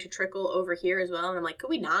slowly starting to trickle over here as well. And I'm like,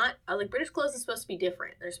 could we not? I was like, British clothes is supposed to be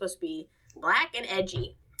different. They're supposed to be black and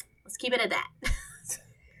edgy. Let's keep it at that.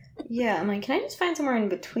 Yeah, I'm like, can I just find somewhere in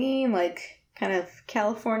between? Like, kind of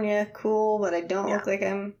California cool, but I don't look like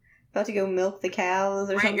I'm about to go milk the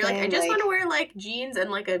cows or something. You're like, I just want to wear, like, jeans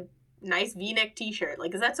and, like, a nice V-neck t-shirt.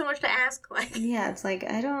 Like, is that so much to ask? Like, yeah, it's like,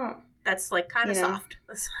 I don't... That's, like, kind of soft.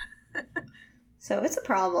 So it's a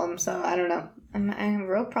problem, so I don't know. I have a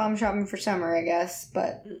real problem shopping for summer, I guess,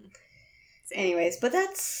 but anyways, but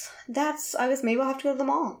that's I guess maybe I'll have to go to the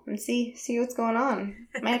mall and see what's going on.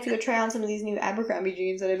 Might have to go try on some of these new Abercrombie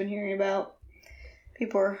jeans that I've been hearing about.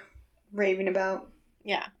 People are raving about.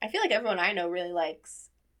 Yeah, I feel like everyone I know really likes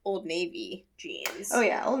Old Navy jeans. Oh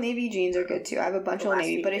yeah, Old Navy jeans are good too. I have a bunch of Old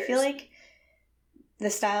Navy, but I feel like the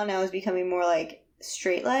style now is becoming more like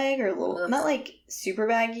straight leg or a little, not like super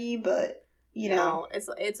baggy, but you know.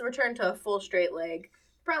 No, it's a return to a full straight leg.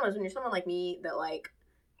 The problem is when you're someone like me that like,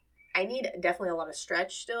 I need definitely a lot of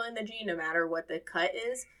stretch still in the jean no matter what the cut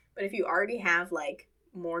is. But if you already have like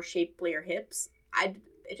more shapelier hips,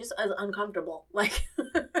 it just is uncomfortable. Like,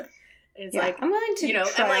 It's yeah, like, I'm willing to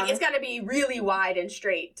try I'm like, on. it's got to be really wide and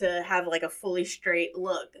straight to have like a fully straight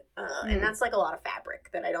look. And that's like a lot of fabric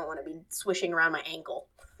that I don't want to be swishing around my ankle.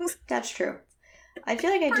 That's true. I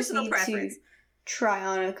feel like I just need to try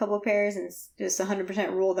on a couple pairs and just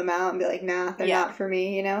 100% rule them out and be like, nah, they're not for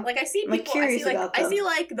me, you know? Like, I see people, I'm curious about them. I see,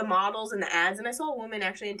 like, the models and the ads, and I saw a woman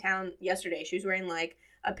actually in town yesterday. She was wearing, like,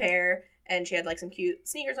 a pair, and she had, like, some cute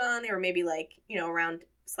sneakers on. They were maybe, like, you know, around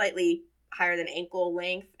slightly higher than ankle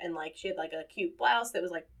length, and, like, she had, like, a cute blouse that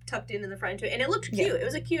was, like, tucked in the front to it, and it looked cute. It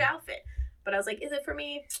was a cute outfit. But I was like, is it for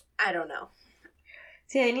me? I don't know.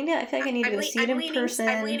 See, I feel like I need to go see it in person.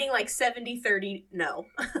 I'm leaning, like, 70-30 no.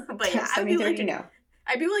 But, yeah, 70-30 no.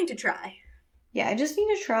 I'd be willing to try. Yeah, I just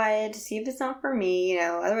need to try it to see if it's not for me, you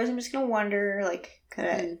know. Otherwise, I'm just going to wonder, like,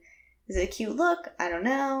 is it a cute look? I don't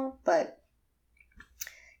know. But,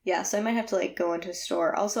 yeah, so I might have to, like, go into a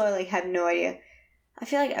store. Also, I, like, have no idea. I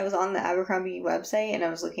feel like I was on the Abercrombie website and I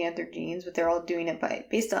was looking at their jeans, but they're all doing it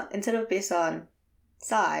based on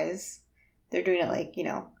size, they're doing it, like, you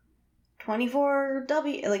know,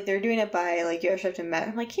 24W. Like, they're doing it by, like, you actually have to measure.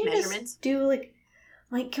 I'm like, can you just do, like,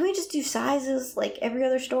 can we just do sizes like every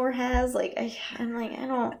other store has? Like, I'm like,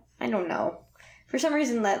 I don't know. For some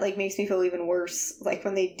reason, that, like, makes me feel even worse, like,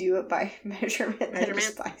 when they do it by measurement than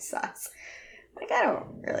just by size. Like, I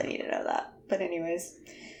don't really need to know that. But anyways.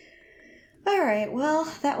 Alright,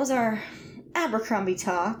 well, that was our Abercrombie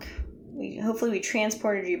talk. Hopefully we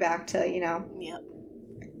transported you back to, you know,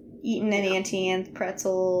 eating an Auntie Anne's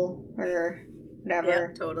pretzel or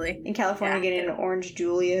whatever. Yeah, totally. In California, getting an Orange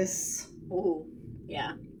Julius. Ooh.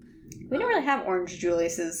 Yeah. We don't really have Orange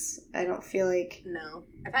Julius's, I don't feel like. No.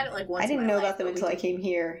 I've had it like once. I didn't know about them until I came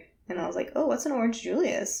here. And I was like, oh, what's an Orange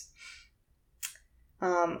Julius?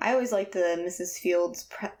 I always liked the Mrs. Fields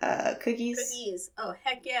cookies. Cookies. Oh,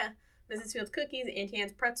 heck yeah. Mrs. Fields cookies, Auntie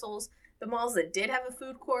Anne's pretzels. The malls that did have a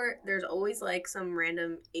food court, there's always like some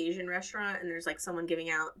random Asian restaurant and there's like someone giving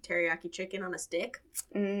out teriyaki chicken on a stick.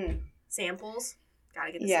 Samples.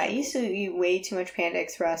 Gotta get the samples. I used to eat way too much Panda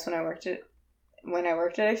Express when I worked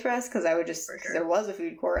at Express, because I would just, because there was a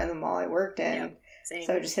food court in the mall I worked in. Yep, same.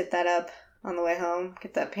 So I would just hit that up on the way home,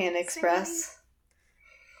 get that Panda Express.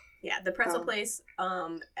 Yeah, the pretzel place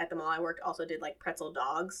at the mall I worked also did like pretzel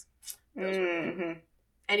dogs. Those were good.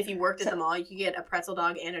 And if you worked at the mall, you could get a pretzel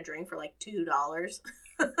dog and a drink for like $2.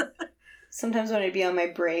 Sometimes when I'd be on my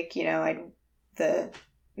break, you know, the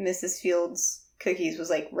Mrs. Fields cookies was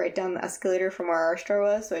like right down the escalator from where our store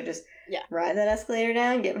was, so I just ride that escalator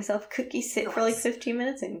down, get myself a cookie, sit for like 15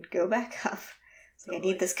 minutes, and go back up. So I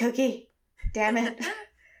need this cookie. Damn it.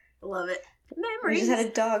 Love it. Memories. We just had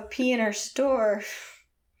a dog pee in our store.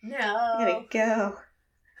 No. I gotta go.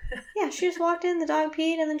 Yeah, she just walked in, the dog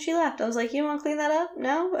peed, and then she left. I was like, you don't want to clean that up?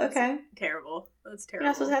 No? Okay. That's terrible. That's terrible. You're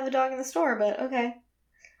not supposed to have the dog in the store, but okay.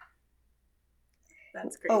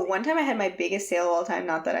 That's crazy. Oh, one time I had my biggest sale of all time,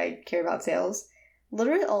 not that I care about sales.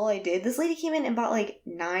 Literally all I did, this lady came in and bought like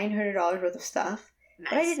 $900 worth of stuff. Nice.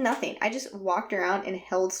 But I did nothing. I just walked around and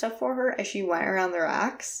held stuff for her as she went around the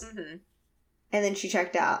racks. And then she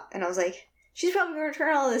checked out. And I was like, she's probably going to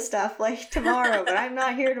return all this stuff like tomorrow, but I'm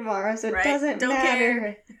not here tomorrow, so it doesn't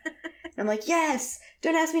matter. And I'm like, yes,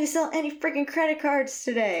 don't ask me to sell any freaking credit cards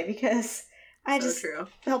today because I just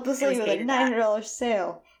helped this lady with a $900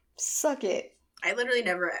 sale. Suck it. I literally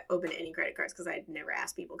never opened any credit cards because I'd never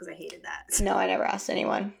asked people because I hated that. No, I never asked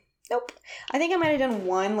anyone. Nope. I think I might have done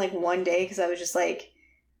one day because I was just like,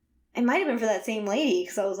 it might have been for that same lady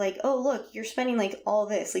because I was like, oh, look, you're spending like all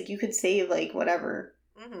this. Like you could save like whatever,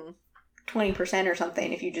 20% or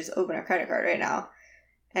something if you just open a credit card right now.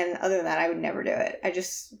 And other than that, I would never do it.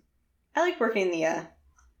 I like working the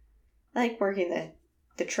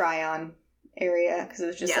try-on area because it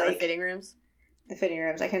was just like the fitting rooms. The fitting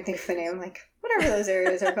rooms. I can't think of the name. Like whatever those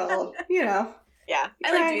areas are called. You know. Yeah,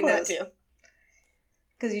 I like doing that too.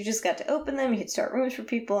 Because you just got to open them, you could start rooms for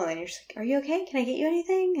people, and then you're just like, "Are you okay? Can I get you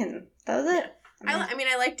anything?" And that was it. I mean,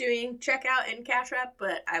 I like doing checkout and cash wrap,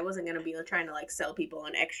 but I wasn't gonna be trying to like sell people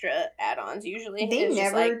on extra add-ons. Usually, they never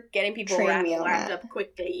just, like, getting people wrapped up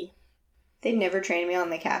quickly. They never trained me on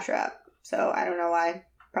the cash wrap, so I don't know why.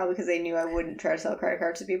 Probably because they knew I wouldn't try to sell credit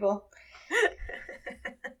cards to people.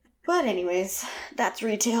 But anyways, that's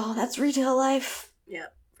retail. That's retail life.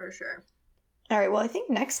 Yep, for sure. All right, well, I think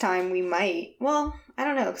next time we might... Well, I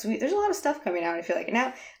don't know, because there's a lot of stuff coming out, I feel like.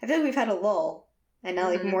 Now, I feel like we've had a lull, and now,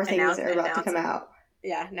 like, more things are about to come out.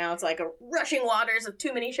 Yeah, now it's like a rushing waters of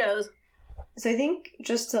too many shows. So I think,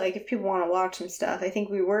 just to, like, if people want to watch some stuff, I think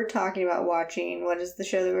we were talking about watching... What is the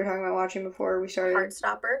show that we were talking about watching before we started?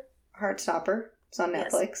 Heartstopper. Heartstopper. It's on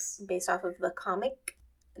Netflix. Yes, based off of the comic.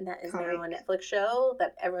 And that is comic. now a Netflix show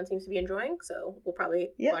that everyone seems to be enjoying, so we'll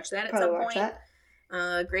probably watch that at some point.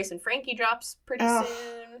 Grace and Frankie drops pretty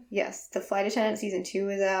soon. Yes, The Flight Attendant season 2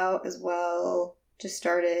 is out as well. Just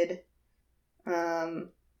started. And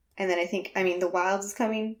then The Wilds is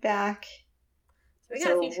coming back. So we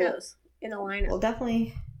got a few shows in the lineup. We'll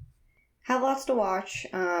definitely have lots to watch.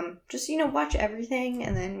 Just, watch everything,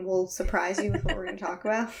 and then we'll surprise you with what we're going to talk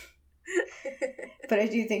about. But I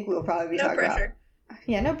do think we'll probably be talking about...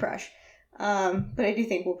 Yeah, no pressure. But I do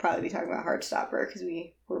think we'll probably be talking about Heartstopper, because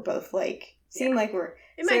we're both, seem like we're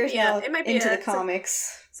into the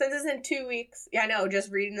comics. Since it's in 2 weeks. Yeah, I know,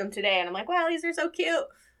 just reading them today, and I'm like, wow, these are so cute.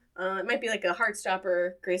 It might be like a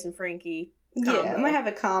Heartstopper, Grace and Frankie combo. Yeah, it might have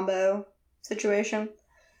a combo situation.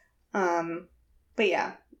 But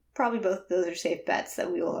yeah, probably both of those are safe bets that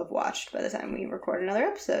we will have watched by the time we record another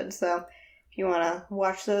episode. So if you want to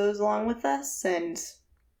watch those along with us and,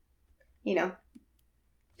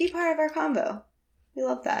 be part of our combo, we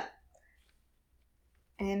love that.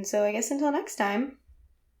 And so I guess until next time,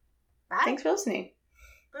 bye. Thanks for listening.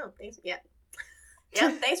 Oh, thanks. Yeah. Yeah,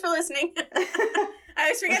 thanks for listening. I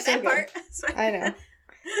always forget that part. I know.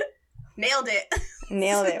 Nailed it.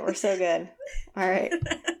 Nailed it. We're so good. All right.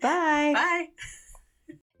 Bye. Bye.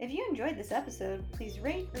 If you enjoyed this episode, please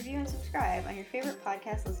rate, review, and subscribe on your favorite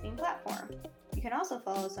podcast listening platform. You can also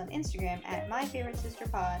follow us on Instagram at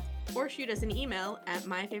MyFavoriteSisterPod. Or shoot us an email at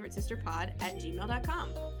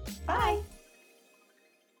myfavoritesisterpod@gmail.com. Bye!